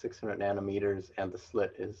is 600 nanometers and the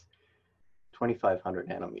slit is 2500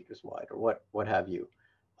 nanometers wide, or what have you,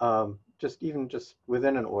 just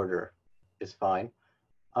within an order is fine.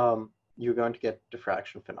 You're going to get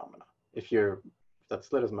diffraction phenomena. If that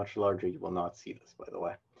slit is much larger, you will not see this, by the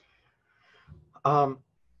way.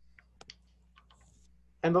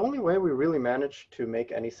 And the only way we really manage to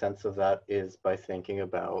make any sense of that is by thinking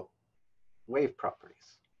about wave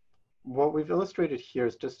properties. What we've illustrated here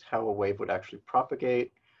is just how a wave would actually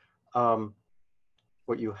propagate.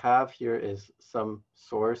 What you have here is some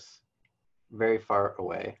source very far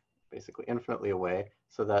away, basically infinitely away,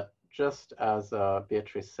 so that just as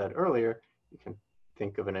Beatrice said earlier, you can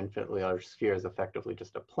think of an infinitely large sphere as effectively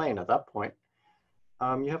just a plane at that point.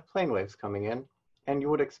 You have plane waves coming in, and you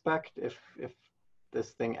would expect if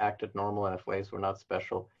this thing acted normal and if waves were not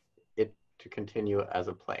special, it to continue as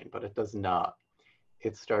a plane, but it does not.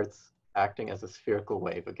 It starts acting as a spherical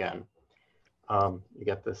wave again. You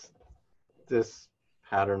get this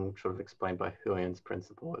pattern sort of explained by Huyen's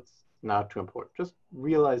principle. It's not too important. Just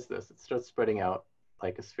realize this. It starts spreading out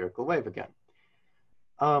like a spherical wave again.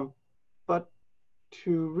 But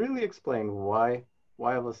to really explain why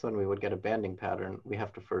all of a sudden we would get a banding pattern, we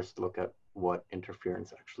have to first look at what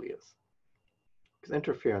interference actually is. Because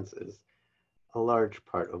interference is a large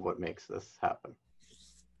part of what makes this happen.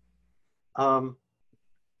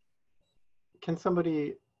 Can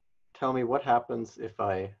somebody tell me what happens if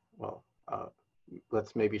I, well,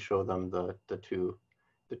 let's maybe show them the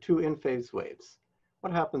two in-phase waves.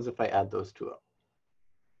 What happens if I add those two up?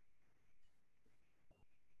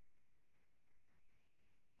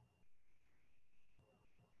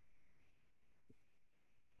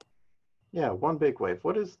 Yeah, one big wave.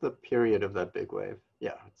 What is the period of that big wave?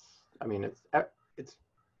 Yeah, it's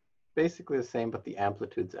basically the same, but the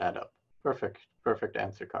amplitudes add up. Perfect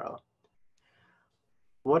answer, Carla.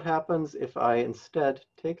 What happens if I instead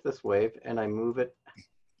take this wave and I move it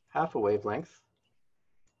half a wavelength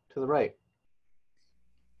to the right,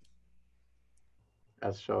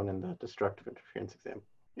 as shown in the destructive interference example?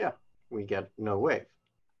 Yeah, we get no wave.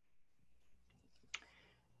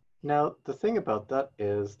 Now, the thing about that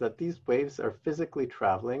is that these waves are physically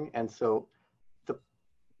traveling, and so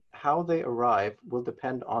how they arrive will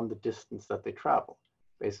depend on the distance that they travel.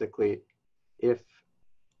 Basically, if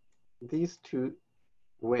these two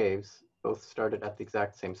waves both started at the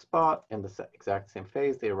exact same spot in the exact same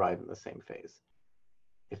phase, they arrive in the same phase.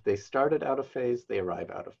 If they started out of phase, they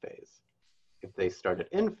arrive out of phase. If they started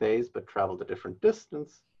in phase but traveled a different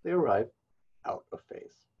distance, they arrive out of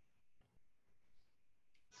phase.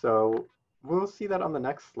 So we'll see that on the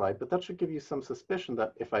next slide, but that should give you some suspicion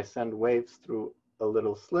that if I send waves through a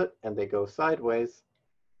little slit and they go sideways,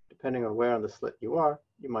 depending on where on the slit you are,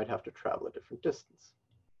 you might have to travel a different distance.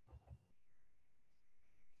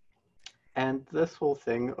 And this whole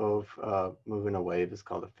thing of moving a wave is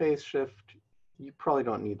called a phase shift. You probably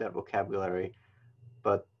don't need that vocabulary,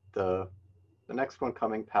 but the next one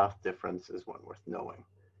coming, path difference, is one worth knowing.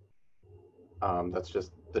 That's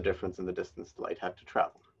just the difference in the distance the light had to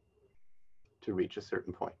travel to reach a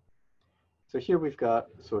certain point. So here we've got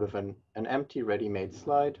sort of an empty ready-made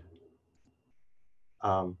slide.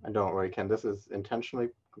 And don't worry, Ken, this is intentionally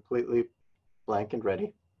completely blank and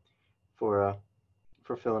ready for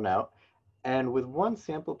filling out. And with one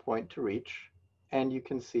sample point to reach, and you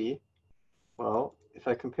can see, well, if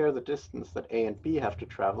I compare the distance that A and B have to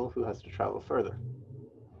travel, who has to travel further?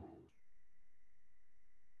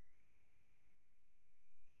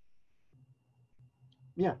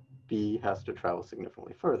 Yeah, B has to travel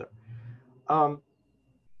significantly further.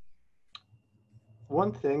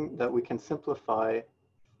 One thing that we can simplify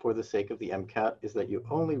for the sake of the MCAT is that you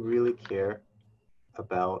only really care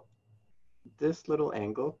about this little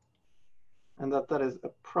angle, and that is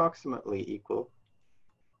approximately equal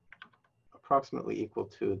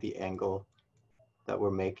to the angle that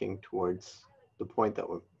we're making towards the point that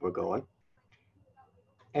we're going.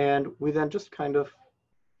 And we then just kind of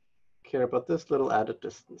care about this little added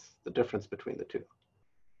distance, the difference between the two.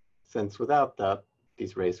 Since without that,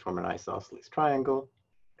 these rays form an isosceles triangle,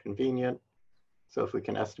 convenient. So if we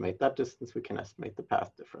can estimate that distance, we can estimate the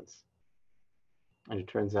path difference. And it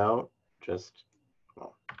turns out just,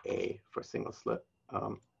 well, A for single slit.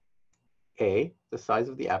 A, the size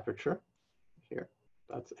of the aperture, here,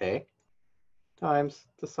 that's A, times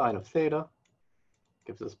the sine of theta,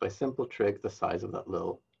 gives us by simple trig the size of that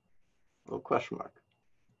little question mark.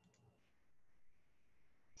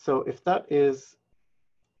 So if that is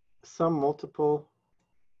some multiple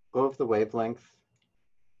of the wavelength,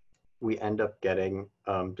 we end up getting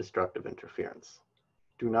destructive interference.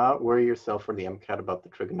 Do not worry yourself for the MCAT about the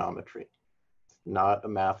trigonometry. It's not a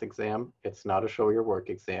math exam. It's not a show your work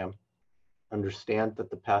exam. Understand that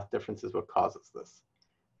the path difference is what causes this.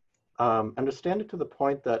 Understand it to the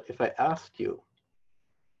point that if I asked you,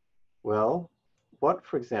 well, what,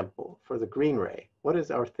 for example, for the green ray, what is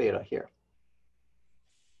our theta here?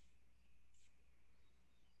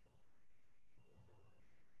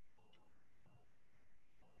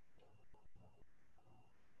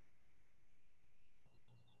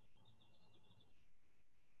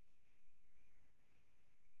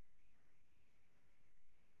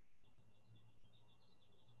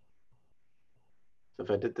 So if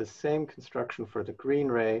I did the same construction for the green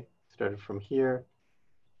ray, started from here,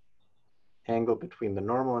 angle between the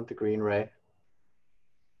normal and the green ray,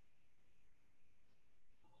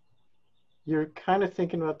 you're kind of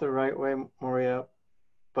thinking about the right way, Maria,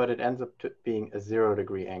 but it ends up being a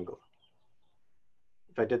 0-degree angle.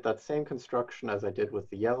 If I did that same construction as I did with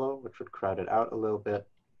the yellow, which would crowd it out a little bit,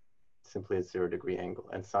 simply a 0-degree angle.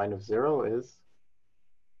 And sine of 0 is?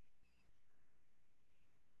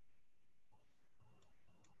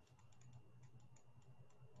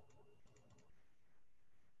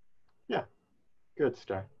 Yeah, good,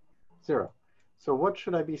 Star. 0. So what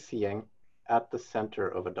should I be seeing at the center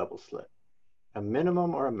of a double slit? A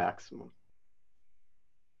minimum or a maximum?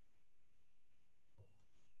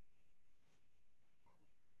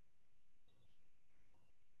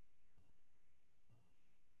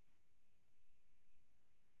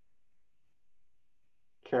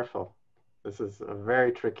 Careful. This is a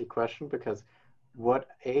very tricky question because what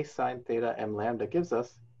a sine theta m lambda gives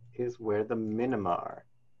us is where the minima are.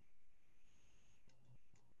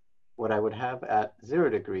 What I would have at 0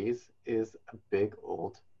 degrees is a big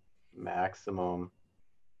old maximum.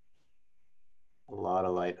 A lot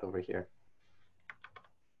of light over here.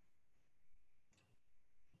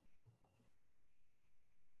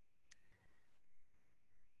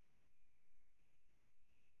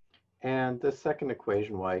 And the second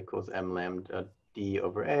equation, y equals m lambda d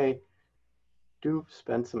over a, do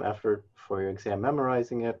spend some effort for your exam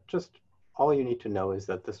memorizing it. Just all you need to know is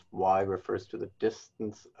that this y refers to the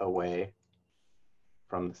distance away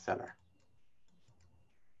from the center.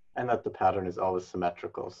 And that the pattern is always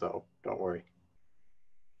symmetrical, so don't worry.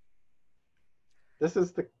 This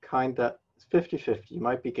is the kind that is 50-50. You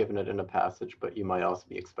might be given it in a passage, but you might also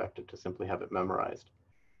be expected to simply have it memorized.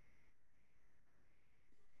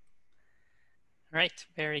 Right,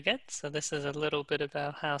 very good. So this is a little bit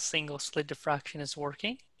about how single slit diffraction is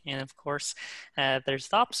working. And of course, there's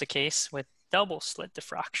the opposite case with double slit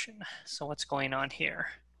diffraction. So what's going on here?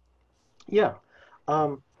 Yeah,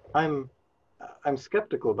 um, I'm I'm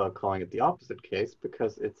skeptical about calling it the opposite case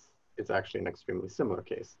because it's actually an extremely similar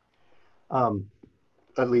case, um,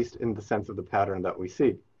 at least in the sense of the pattern that we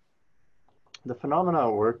see. The phenomena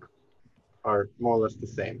at work are more or less the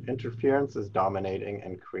same. Interference is dominating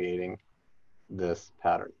and creating this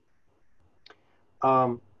pattern.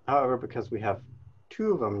 However, because we have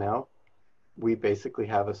two of them now, we basically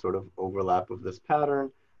have a sort of overlap of this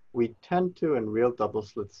pattern. We tend to, in real double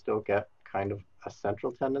slits, still get kind of a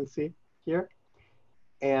central tendency here.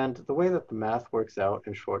 And the way that the math works out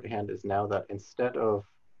in shorthand is now that instead of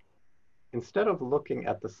looking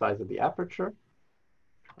at the size of the aperture,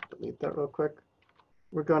 I'll delete that real quick,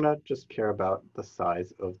 we're gonna just care about the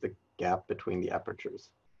size of the gap between the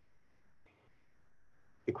apertures.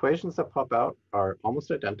 Equations that pop out are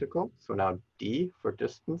almost identical. So now d for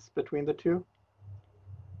distance between the two,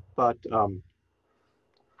 but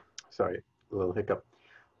sorry, a little hiccup.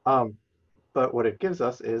 But what it gives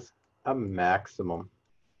us is a maximum.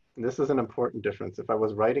 And this is an important difference. If I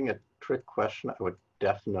was writing a trick question, I would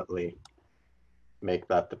definitely make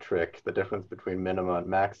that the trick, the difference between minima and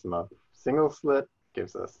maxima. Single slit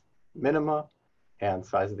gives us minima, and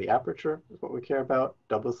size of the aperture is what we care about.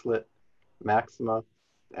 Double slit, maxima,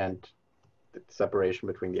 and the separation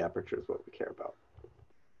between the aperture is what we care about.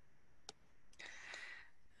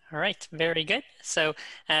 All right, very good. So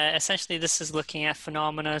essentially this is looking at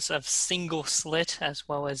phenomena of single slit as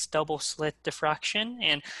well as double slit diffraction.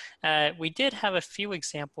 And we did have a few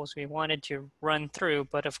examples we wanted to run through,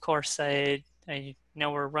 but of course I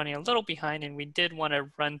know we're running a little behind, and we did want to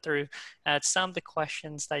run through some of the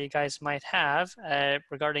questions that you guys might have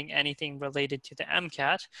regarding anything related to the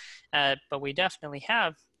MCAT, but we definitely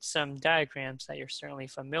have some diagrams that you're certainly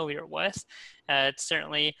familiar with.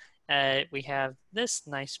 Certainly we have this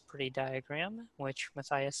nice pretty diagram, which,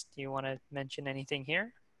 Mathias, do you want to mention anything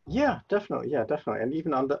here? Yeah, definitely. Yeah, definitely. And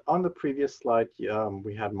even on the previous slide,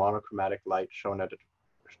 we had monochromatic light shown at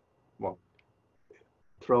well,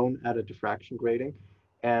 thrown at a diffraction grating.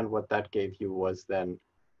 And what that gave you was then,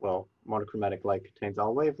 well, monochromatic light contains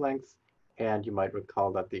all wavelengths. And you might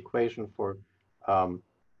recall that the equation for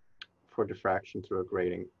diffraction through a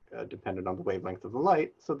grating depended on the wavelength of the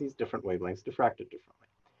light. So these different wavelengths diffracted differently.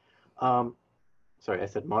 Sorry, I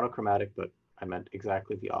said monochromatic, but I meant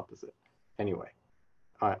exactly the opposite. Anyway,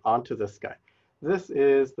 on to this guy. This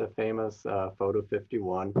is the famous photo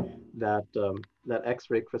 51, that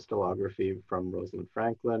X-ray crystallography from Rosalind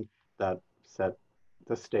Franklin that set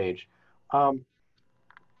the stage.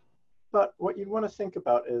 But what you want to think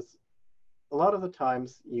about is a lot of the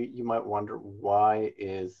times you might wonder why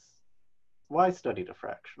study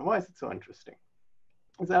diffraction? Why is it so interesting?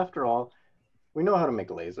 Because after all, We know how to make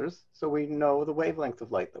lasers, so we know the wavelength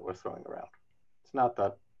of light that we're throwing around. It's not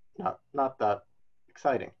that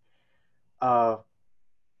exciting. Uh,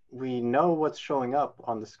 we know what's showing up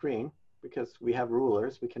on the screen because we have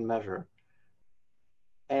rulers we can measure,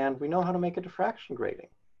 and we know how to make a diffraction grating.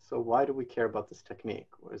 So why do we care about this technique?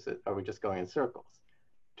 Or are we just going in circles?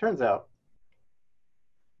 Turns out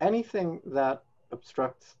anything that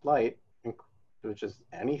obstructs light, which is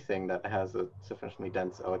anything that has a sufficiently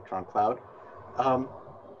dense electron cloud, um,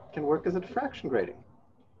 can work as a diffraction grating.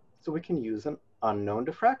 So we can use an unknown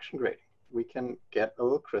diffraction grating. We can get a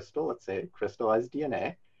little crystal, let's say crystallized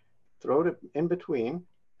DNA, throw it in between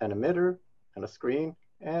an emitter and a screen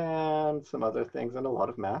and some other things and a lot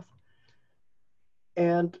of math.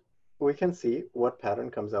 And we can see what pattern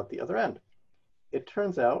comes out the other end. It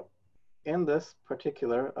turns out in this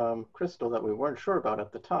particular crystal that we weren't sure about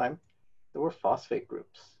at the time, there were phosphate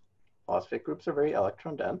groups. Phosphate groups are very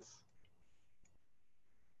electron dense,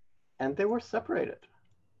 and they were separated.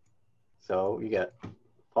 So you get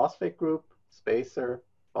phosphate group, spacer,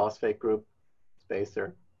 phosphate group,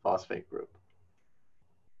 spacer, phosphate group.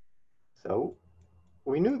 So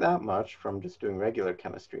we knew that much from just doing regular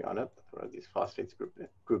chemistry on it. There are these phosphates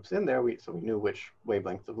groups in there, so we knew which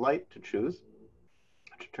wavelength of light to choose,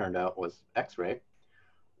 which it turned out was X-ray.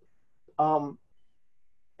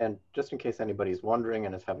 And just in case anybody's wondering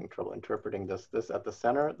and is having trouble interpreting this at the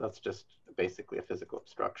center, that's just basically a physical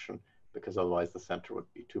obstruction, because otherwise the center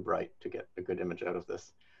would be too bright to get a good image out of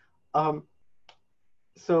this.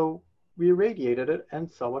 So we irradiated it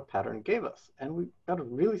and saw what pattern gave us. And we got a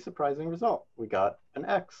really surprising result. We got an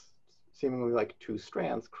X, seemingly like two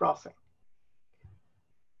strands crossing.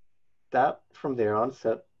 That from there on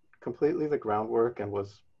set completely the groundwork and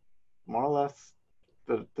was more or less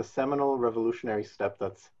the seminal revolutionary step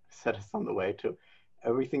that's set us on the way to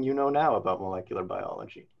everything you know now about molecular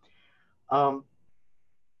biology.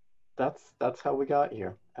 That's how we got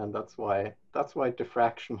here, and that's why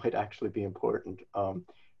diffraction might actually be important.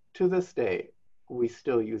 To this day, we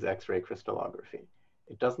still use X-ray crystallography.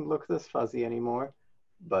 It doesn't look this fuzzy anymore,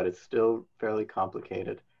 but it's still fairly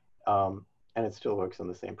complicated, and it still works on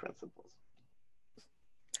the same principles.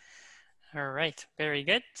 All right, very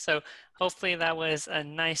good. So hopefully that was a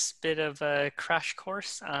nice bit of a crash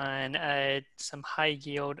course on some high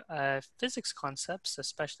yield physics concepts,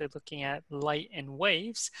 especially looking at light and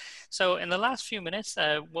waves. So in the last few minutes,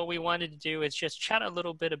 what we wanted to do is just chat a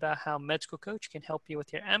little bit about how MedSchoolCoach can help you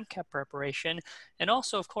with your MCAT preparation. And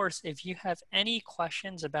also, of course, if you have any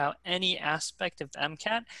questions about any aspect of the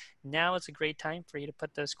MCAT, now is a great time for you to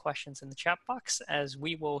put those questions in the chat box, as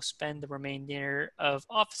we will spend the remainder of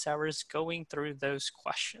office hours going through those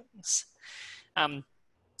questions.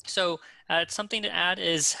 So something to add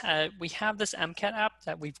is we have this MCAT app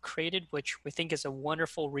that we've created, which we think is a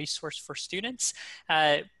wonderful resource for students.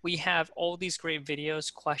 We have all these great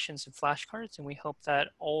videos, questions, and flashcards, and we hope that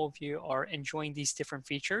all of you are enjoying these different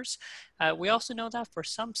features. We also know that for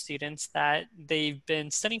some students that they've been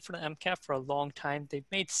studying for the MCAT for a long time, they've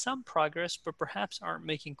made some progress, but perhaps aren't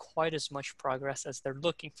making quite as much progress as they're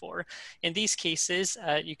looking for. In these cases,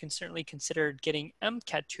 you can certainly consider getting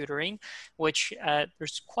MCAT tutoring, which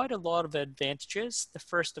there's quite a lot of advantages. The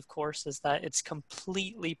first, of course, is that it's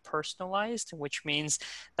completely personalized, which means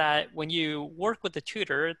that when you work with the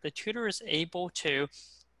tutor is able to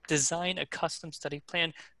design a custom study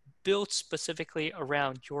plan built specifically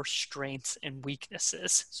around your strengths and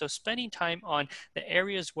weaknesses. So spending time on the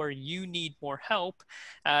areas where you need more help,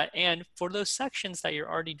 and for those sections that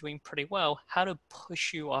you're already doing pretty well, how to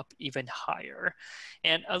push you up even higher.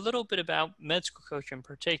 And a little bit about MedSchoolCoach in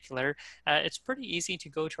particular, it's pretty easy to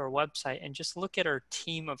go to our website and just look at our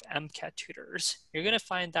team of MCAT tutors. You're going to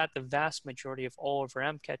find that the vast majority of all of our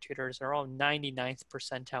MCAT tutors are all 99th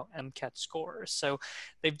percentile MCAT scores. So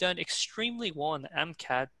they've done extremely well in the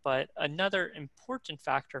MCAT, but another important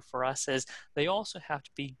factor for us is they also have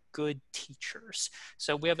to be good teachers.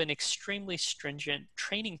 So we have an extremely stringent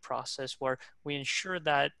training process where we ensure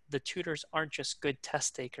that the tutors aren't just good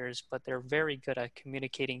test takers, but they're very good at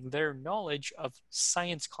communicating their knowledge of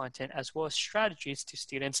science content as well as strategies to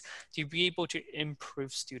students to be able to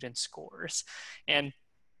improve student scores. And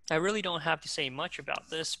I really don't have to say much about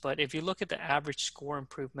this, but if you look at the average score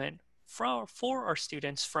improvement for our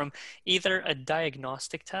students from either a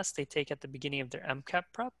diagnostic test they take at the beginning of their MCAT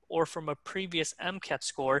prep or from a previous MCAT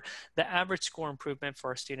score, the average score improvement for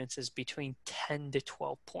our students is between 10 to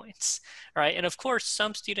 12 points. All right, and of course,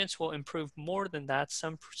 some students will improve more than that.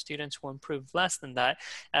 Some students will improve less than that.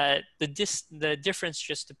 The difference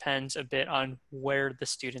just depends a bit on where the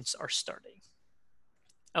students are starting.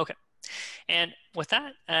 Okay. And with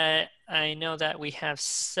that, I know that we have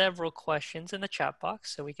several questions in the chat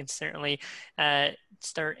box, so we can certainly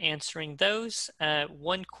start answering those.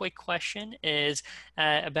 One quick question is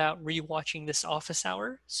about rewatching this office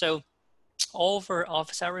hour. So all of our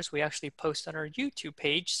office hours we actually post on our YouTube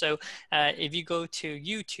page. So if you go to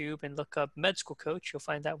YouTube and look up MedSchoolCoach, you'll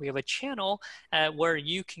find that we have a channel where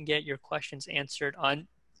you can get your questions answered on,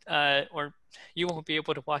 or you won't be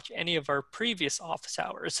able to watch any of our previous office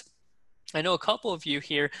hours. I know a couple of you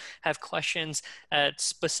here have questions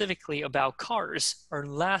specifically about cars. Our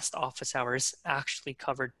last office hours actually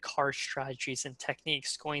covered car strategies and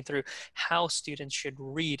techniques, going through how students should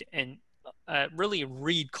read and really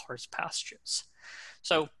read cars passages.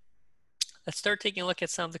 So let's start taking a look at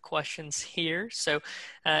some of the questions here. So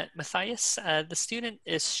Mathias, the student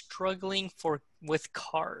is struggling with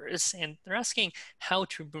cars, and they're asking how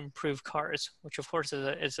to improve cars, which of course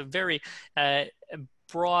is a very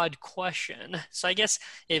broad question. So I guess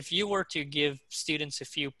if you were to give students a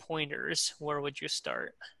few pointers, where would you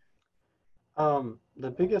start?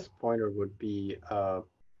 The biggest pointer would be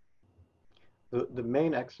the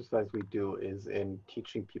main exercise we do is in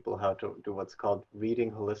teaching people how to do what's called reading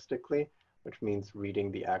holistically, which means reading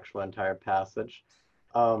the actual entire passage.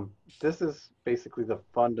 This is basically the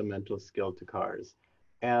fundamental skill to cars.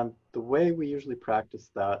 And the way we usually practice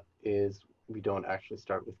that is we don't actually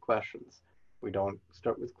start with questions. We don't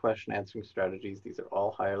start with question answering strategies. These are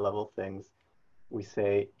all higher level things. We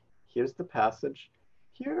say, here's the passage.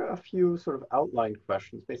 Here are a few sort of outline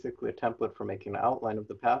questions, basically a template for making an outline of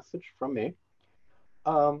the passage from me.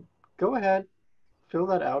 Go ahead, fill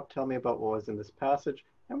that out, tell me about what was in this passage,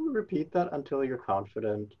 and we repeat that until you're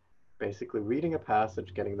confident, basically reading a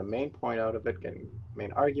passage, getting the main point out of it, getting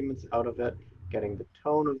main arguments out of it, getting the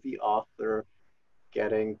tone of the author,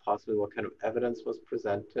 getting possibly what kind of evidence was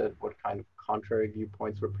presented, what kind of contrary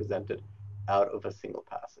viewpoints were presented out of a single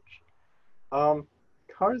passage.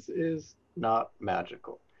 Cars is not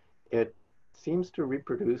magical. It seems to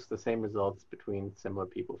reproduce the same results between similar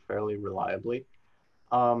people fairly reliably.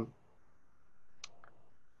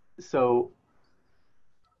 So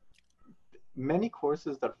many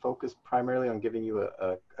courses that focus primarily on giving you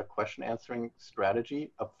a question answering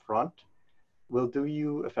strategy up front will do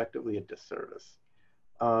you effectively a disservice,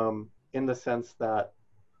 in the sense that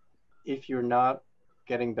if you're not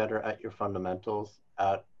getting better at your fundamentals,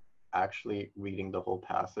 at actually reading the whole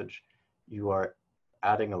passage, you are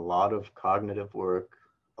adding a lot of cognitive work,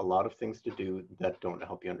 a lot of things to do that don't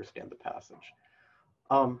help you understand the passage.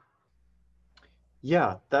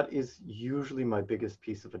 Yeah, that is usually my biggest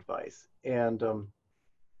piece of advice. And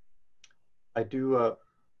I do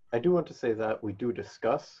want to say that we do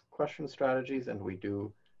discuss question strategies and we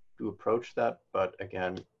do approach that, but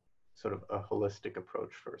again, sort of a holistic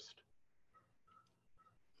approach first.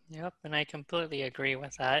 Yep, and I completely agree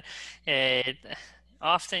with that. It,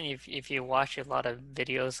 often, if you watch a lot of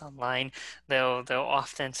videos online, they'll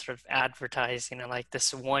often sort of advertise, like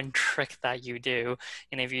this one trick that you do,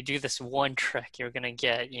 and if you do this one trick, you're gonna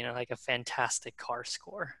get, like a fantastic car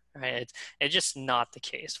score, right? It's just not the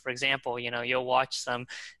case. For example, you'll watch some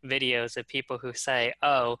videos of people who say,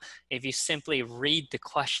 oh, if you simply read the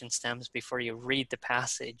question stems before you read the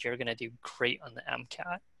passage, you're gonna do great on the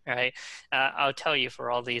MCAT. Right. I'll tell you, for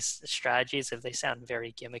all these strategies, if they sound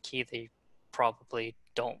very gimmicky, they probably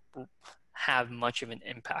don't have much of an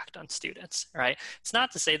impact on students, right? It's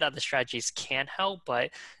not to say that the strategies can't help, but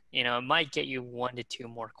it might get you 1 to 2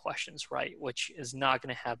 more questions right, which is not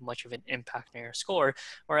going to have much of an impact on your score.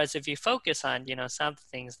 Whereas if you focus on, some of the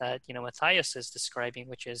things that, Mathias is describing,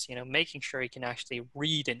 which is, making sure you can actually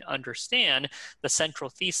read and understand the central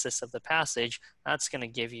thesis of the passage, that's going to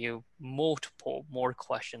give you multiple more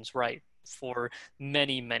questions right for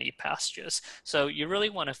many, many passages. So you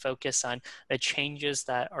really want to focus on the changes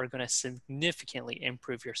that are going to significantly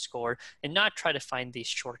improve your score and not try to find these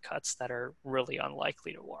shortcuts that are really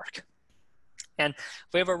unlikely to work. And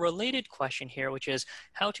we have a related question here, which is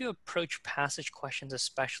how to approach passage questions,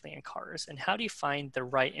 especially in cars, and how do you find the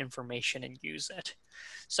right information and use it?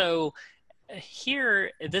 So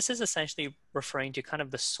here, this is essentially referring to kind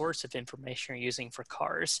of the source of information you're using for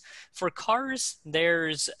cars. For cars,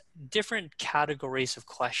 there's different categories of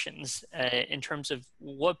questions in terms of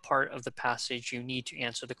what part of the passage you need to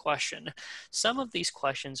answer the question. Some of these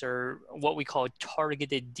questions are what we call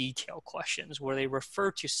targeted detail questions, where they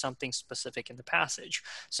refer to something specific in the passage.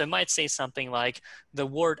 So it might say something like, the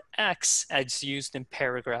word X, as used in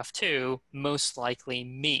paragraph 2, most likely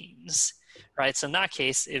means. Right. So in that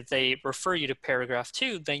case, if they refer you to paragraph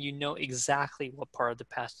 2, then you know exactly what part of the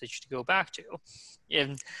passage to go back to.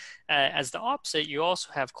 And as the opposite, you also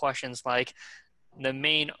have questions like, the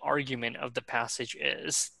main argument of the passage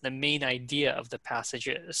is, the main idea of the passage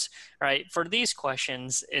is, right? For these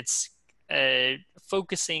questions, it's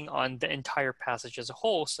focusing on the entire passage as a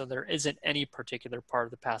whole, so there isn't any particular part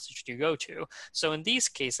of the passage to go to. So in these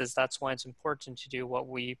cases, that's why it's important to do what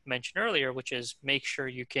we mentioned earlier, which is make sure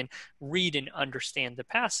you can read and understand the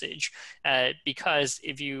passage, because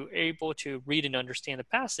if you're able to read and understand the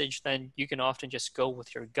passage, then you can often just go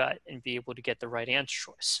with your gut and be able to get the right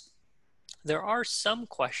answer choice. There are some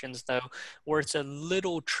questions, though, where it's a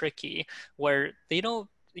little tricky, where they don't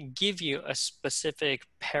give you a specific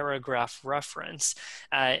paragraph reference.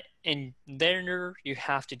 And there you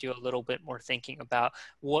have to do a little bit more thinking about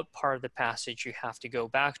what part of the passage you have to go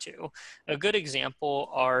back to. A good example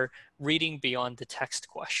are reading beyond the text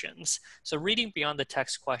questions. So reading beyond the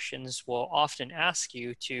text questions will often ask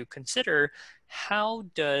you to consider, how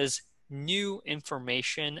does new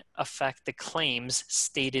information affect the claims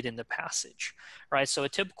stated in the passage, right? So a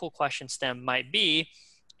typical question stem might be,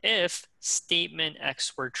 if statement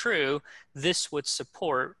X were true, this would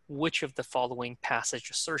support which of the following passage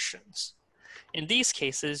assertions? In these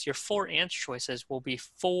cases, your 4 answer choices will be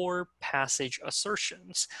 4 passage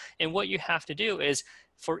assertions. And what you have to do is,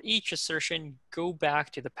 for each assertion, go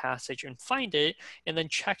back to the passage and find it, and then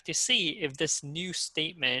check to see if this new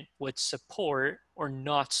statement would support or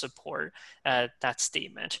not support that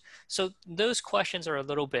statement. So those questions are a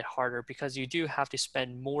little bit harder because you do have to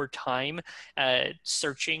spend more time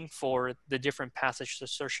searching for the different passage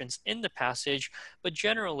assertions in the passage. But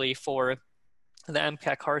generally, for the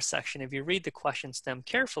MCAT card section, if you read the question stem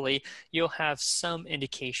carefully, you'll have some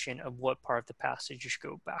indication of what part of the passage you should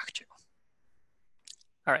go back to.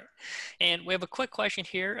 All right, and we have a quick question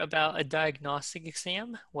here about a diagnostic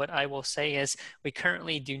exam. What I will say is we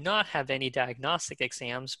currently do not have any diagnostic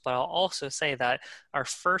exams, but I'll also say that our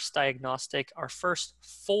first diagnostic, our first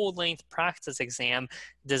full-length practice exam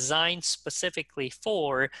designed specifically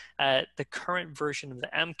for the current version of the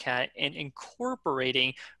MCAT and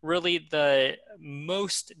incorporating really the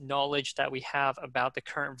most knowledge that we have about the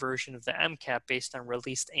current version of the MCAT based on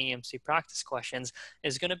released AMC practice questions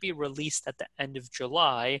is going to be released at the end of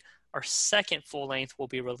July. Our second full length will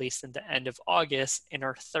be released at the end of August, and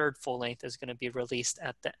our third full length is going to be released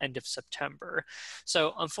at the end of September.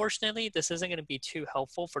 So unfortunately, this isn't going to be too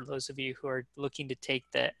helpful for those of you who are looking to take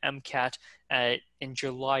the MCAT in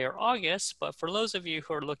July or August, but for those of you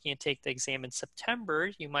who are looking to take the exam in September,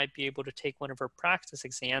 you might be able to take one of our practice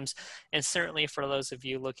exams. And certainly for those of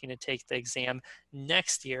you looking to take the exam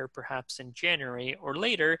next year, perhaps in January or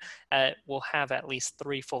later, we'll have at least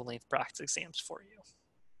 3 full-length practice exams for you.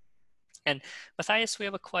 And Mathias, we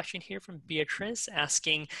have a question here from Beatrice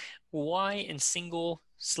asking, why in single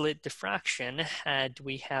slit diffraction do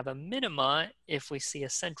we have a minima if we see a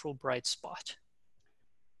central bright spot?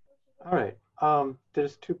 All right.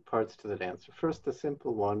 There's 2 parts to that answer. First, the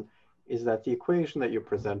simple one is that the equation that you're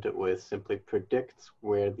presented with simply predicts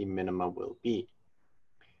where the minima will be,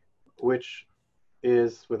 which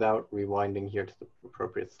is, without rewinding here to the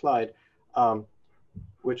appropriate slide,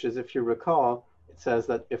 which is, if you recall, it says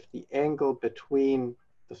that if the angle between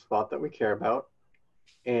the spot that we care about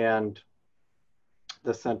and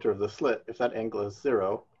the center of the slit, if that angle is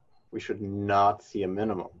 0, we should not see a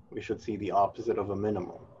minimum. We should see the opposite of a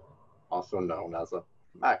minimum, also known as a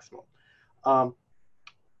maximum.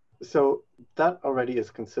 So that already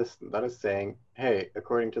is consistent. That is saying, hey,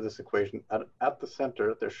 according to this equation, at the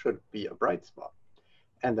center, there should be a bright spot.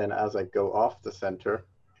 And then as I go off the center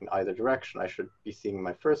in either direction, I should be seeing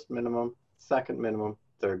my first minimum, second minimum,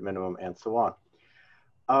 third minimum, and so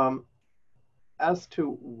on. As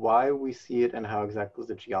to why we see it and how exactly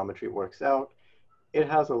the geometry works out, it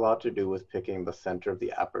has a lot to do with picking the center of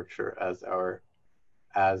the aperture as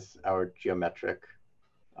our geometric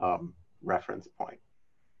reference point.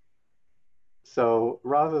 So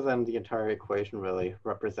rather than the entire equation really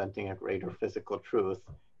representing a greater physical truth,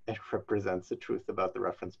 it represents the truth about the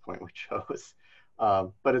reference point we chose.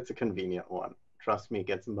 But it's a convenient one. Trust me, it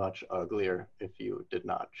gets much uglier if you did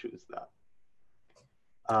not choose that.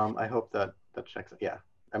 I hope that checks. Yeah,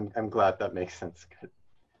 I'm glad that makes sense. Good.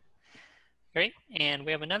 Great. And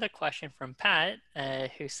we have another question from Pat,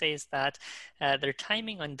 who says that their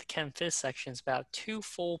timing on the Chem Phys section is about 2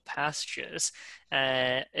 full passages,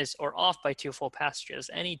 or off by 2 full passages.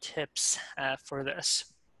 Any tips for this?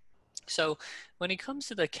 So when it comes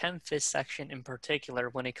to the Chem Phys section in particular,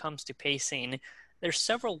 when it comes to pacing, there's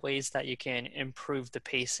several ways that you can improve the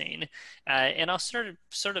pacing. And I'll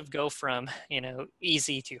sort of go from,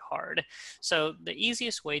 easy to hard. So the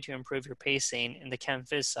easiest way to improve your pacing in the Chem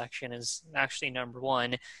Phys section is actually number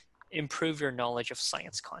 1, improve your knowledge of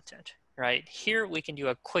science content, right? Here we can do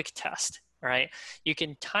a quick test. right? You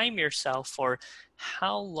can time yourself for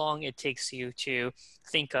how long it takes you to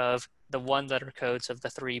think of the one-letter codes of the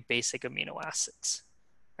 3 basic amino acids.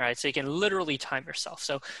 All right, so you can literally time yourself.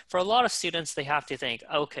 So for a lot of students, they have to think,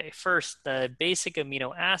 okay, first, the basic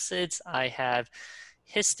amino acids, I have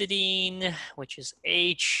histidine, which is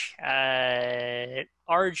H,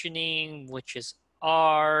 arginine, which is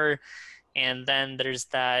R, and then there's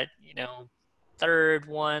that, third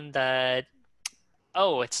one that,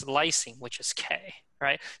 oh, it's lysine, which is K,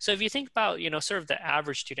 right? So if you think about, sort of the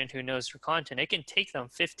average student who knows their content, it can take them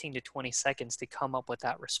 15 to 20 seconds to come up with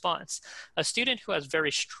that response. A student who has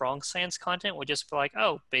very strong science content would just be like,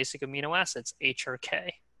 oh, basic amino acids, H or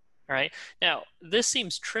K, right? Now, this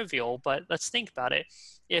seems trivial, but let's think about it.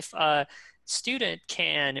 If a student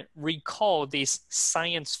can recall these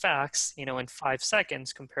science facts, in 5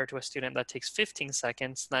 seconds compared to a student that takes 15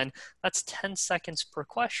 seconds, then that's 10 seconds per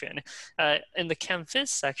question. In the Chem Phys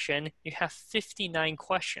section, you have 59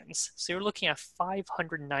 questions. So you're looking at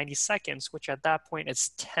 590 seconds, which at that point is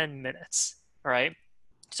 10 minutes, right?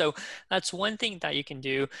 So that's one thing that you can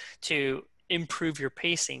do to improve your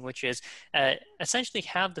pacing, which is essentially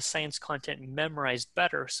have the science content memorized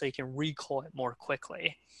better so you can recall it more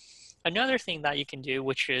quickly. Another thing that you can do,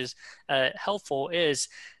 which is helpful, is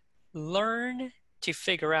learn to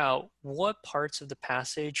figure out what parts of the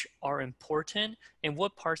passage are important and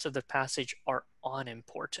what parts of the passage are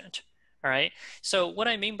unimportant. All right. So what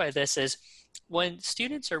I mean by this is when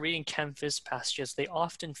students are reading Chem Phys passages, they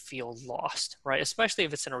often feel lost, right? Especially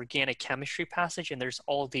if it's an organic chemistry passage and there's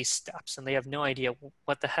all these steps and they have no idea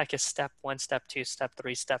what the heck is step 1, step 2, step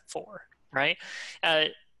 3, step 4, right?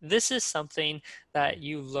 This is something that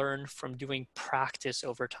you learn from doing practice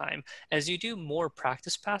over time. As you do more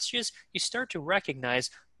practice passages, you start to recognize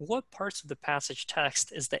what parts of the passage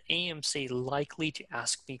text is the AMC likely to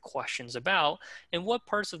ask me questions about, and what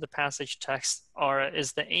parts of the passage text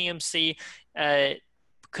is the AMC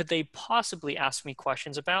could they possibly ask me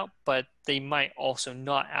questions about, but they might also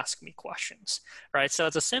not ask me questions, right? So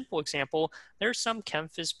as a simple example, there's some Chem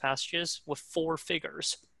Phys passages with 4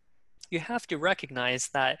 figures. You have to recognize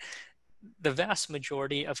that the vast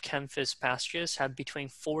majority of Chem Phys passages have between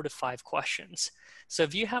 4 to 5 questions. So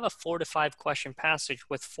if you have a 4 to 5 question passage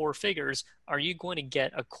with 4 figures, are you going to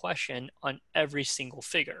get a question on every single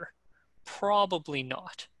figure? Probably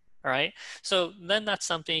not. All right. So then that's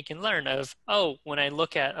something you can learn of, oh, when I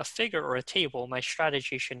look at a figure or a table, my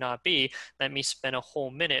strategy should not be, let me spend a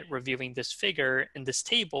whole minute reviewing this figure and this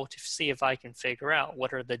table to see if I can figure out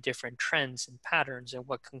what are the different trends and patterns and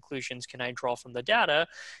what conclusions can I draw from the data.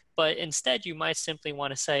 But instead, you might simply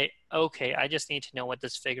want to say, okay, I just need to know what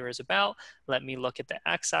this figure is about. Let me look at the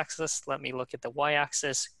x-axis. Let me look at the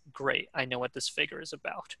y-axis. Great. I know what this figure is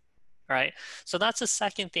about. All right. So that's the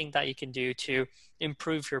second thing that you can do to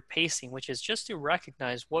improve your pacing, which is just to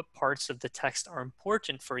recognize what parts of the text are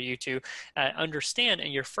important for you to understand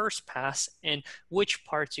in your first pass and which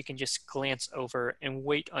parts you can just glance over and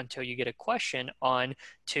wait until you get a question on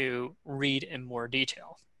to read in more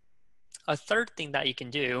detail. A third thing that you can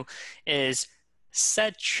do is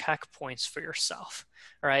set checkpoints for yourself,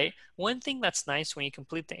 right? One thing that's nice when you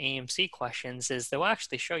complete the AMC questions is they'll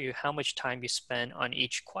actually show you how much time you spend on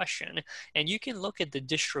each question, and you can look at the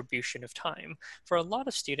distribution of time. For a lot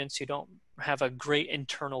of students who don't have a great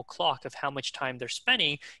internal clock of how much time they're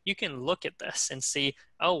spending, you can look at this and see,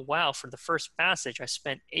 oh, wow, for the first passage, I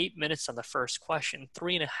spent 8 minutes on the first question,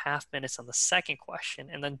 3.5 minutes on the second question,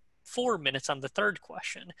 and then 4 minutes on the third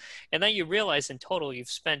question. And then you realize in total you've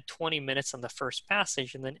spent 20 minutes on the first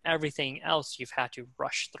passage, and then everything else you've had to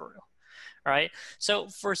rush through. Right? So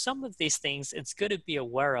for some of these things, it's good to be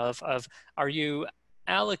aware of are you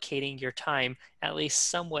allocating your time at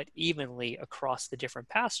least somewhat evenly across the different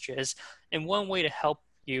passages? And one way to help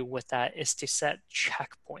you with that is to set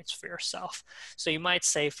checkpoints for yourself. So you might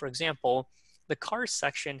say, for example, the cars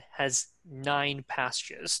section has 9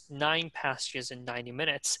 passages in 90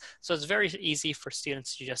 minutes. So it's very easy for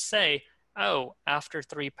students to just say, oh, after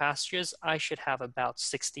 3 passages, I should have about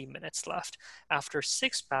 60 minutes left. After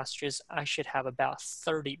 6 passages, I should have about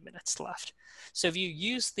 30 minutes left. So if you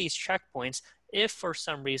use these checkpoints, if for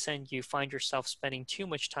some reason you find yourself spending too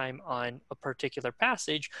much time on a particular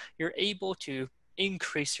passage, you're able to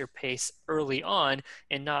increase your pace early on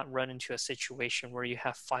and not run into a situation where you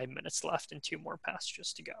have 5 minutes left and 2 more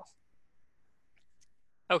passages to go.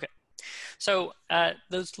 Okay. So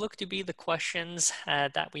those look to be the questions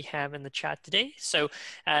that we have in the chat today. So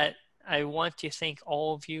I want to thank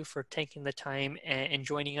all of you for taking the time and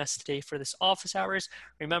joining us today for this office hours.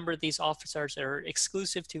 Remember, these office hours are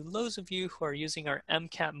exclusive to those of you who are using our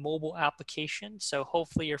MCAT mobile application, so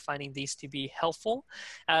hopefully you're finding these to be helpful.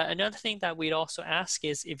 Another thing that we'd also ask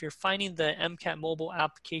is if you're finding the MCAT mobile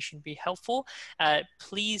application be helpful,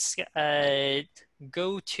 please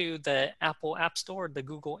go to the Apple App Store, the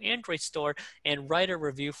Google Android Store, and write a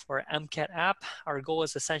review for our MCAT app. Our goal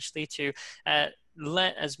is essentially to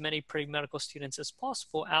let as many pre-medical students as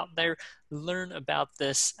possible out there learn about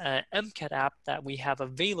this MCAT app that we have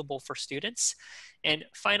available for students. And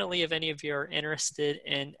finally, if any of you are interested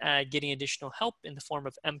in getting additional help in the form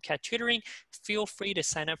of MCAT tutoring, feel free to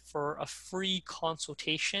sign up for a free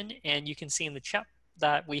consultation, and you can see in the chat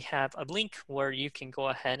that we have a link where you can go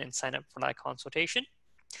ahead and sign up for that consultation.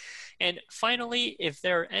 And finally, if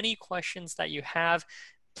there are any questions that you have,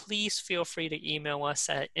 please feel free to email us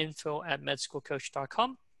at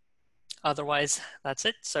info@medschoolcoach.com. Otherwise, that's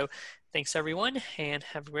it. So thanks everyone, and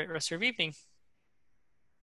have a great rest of your evening.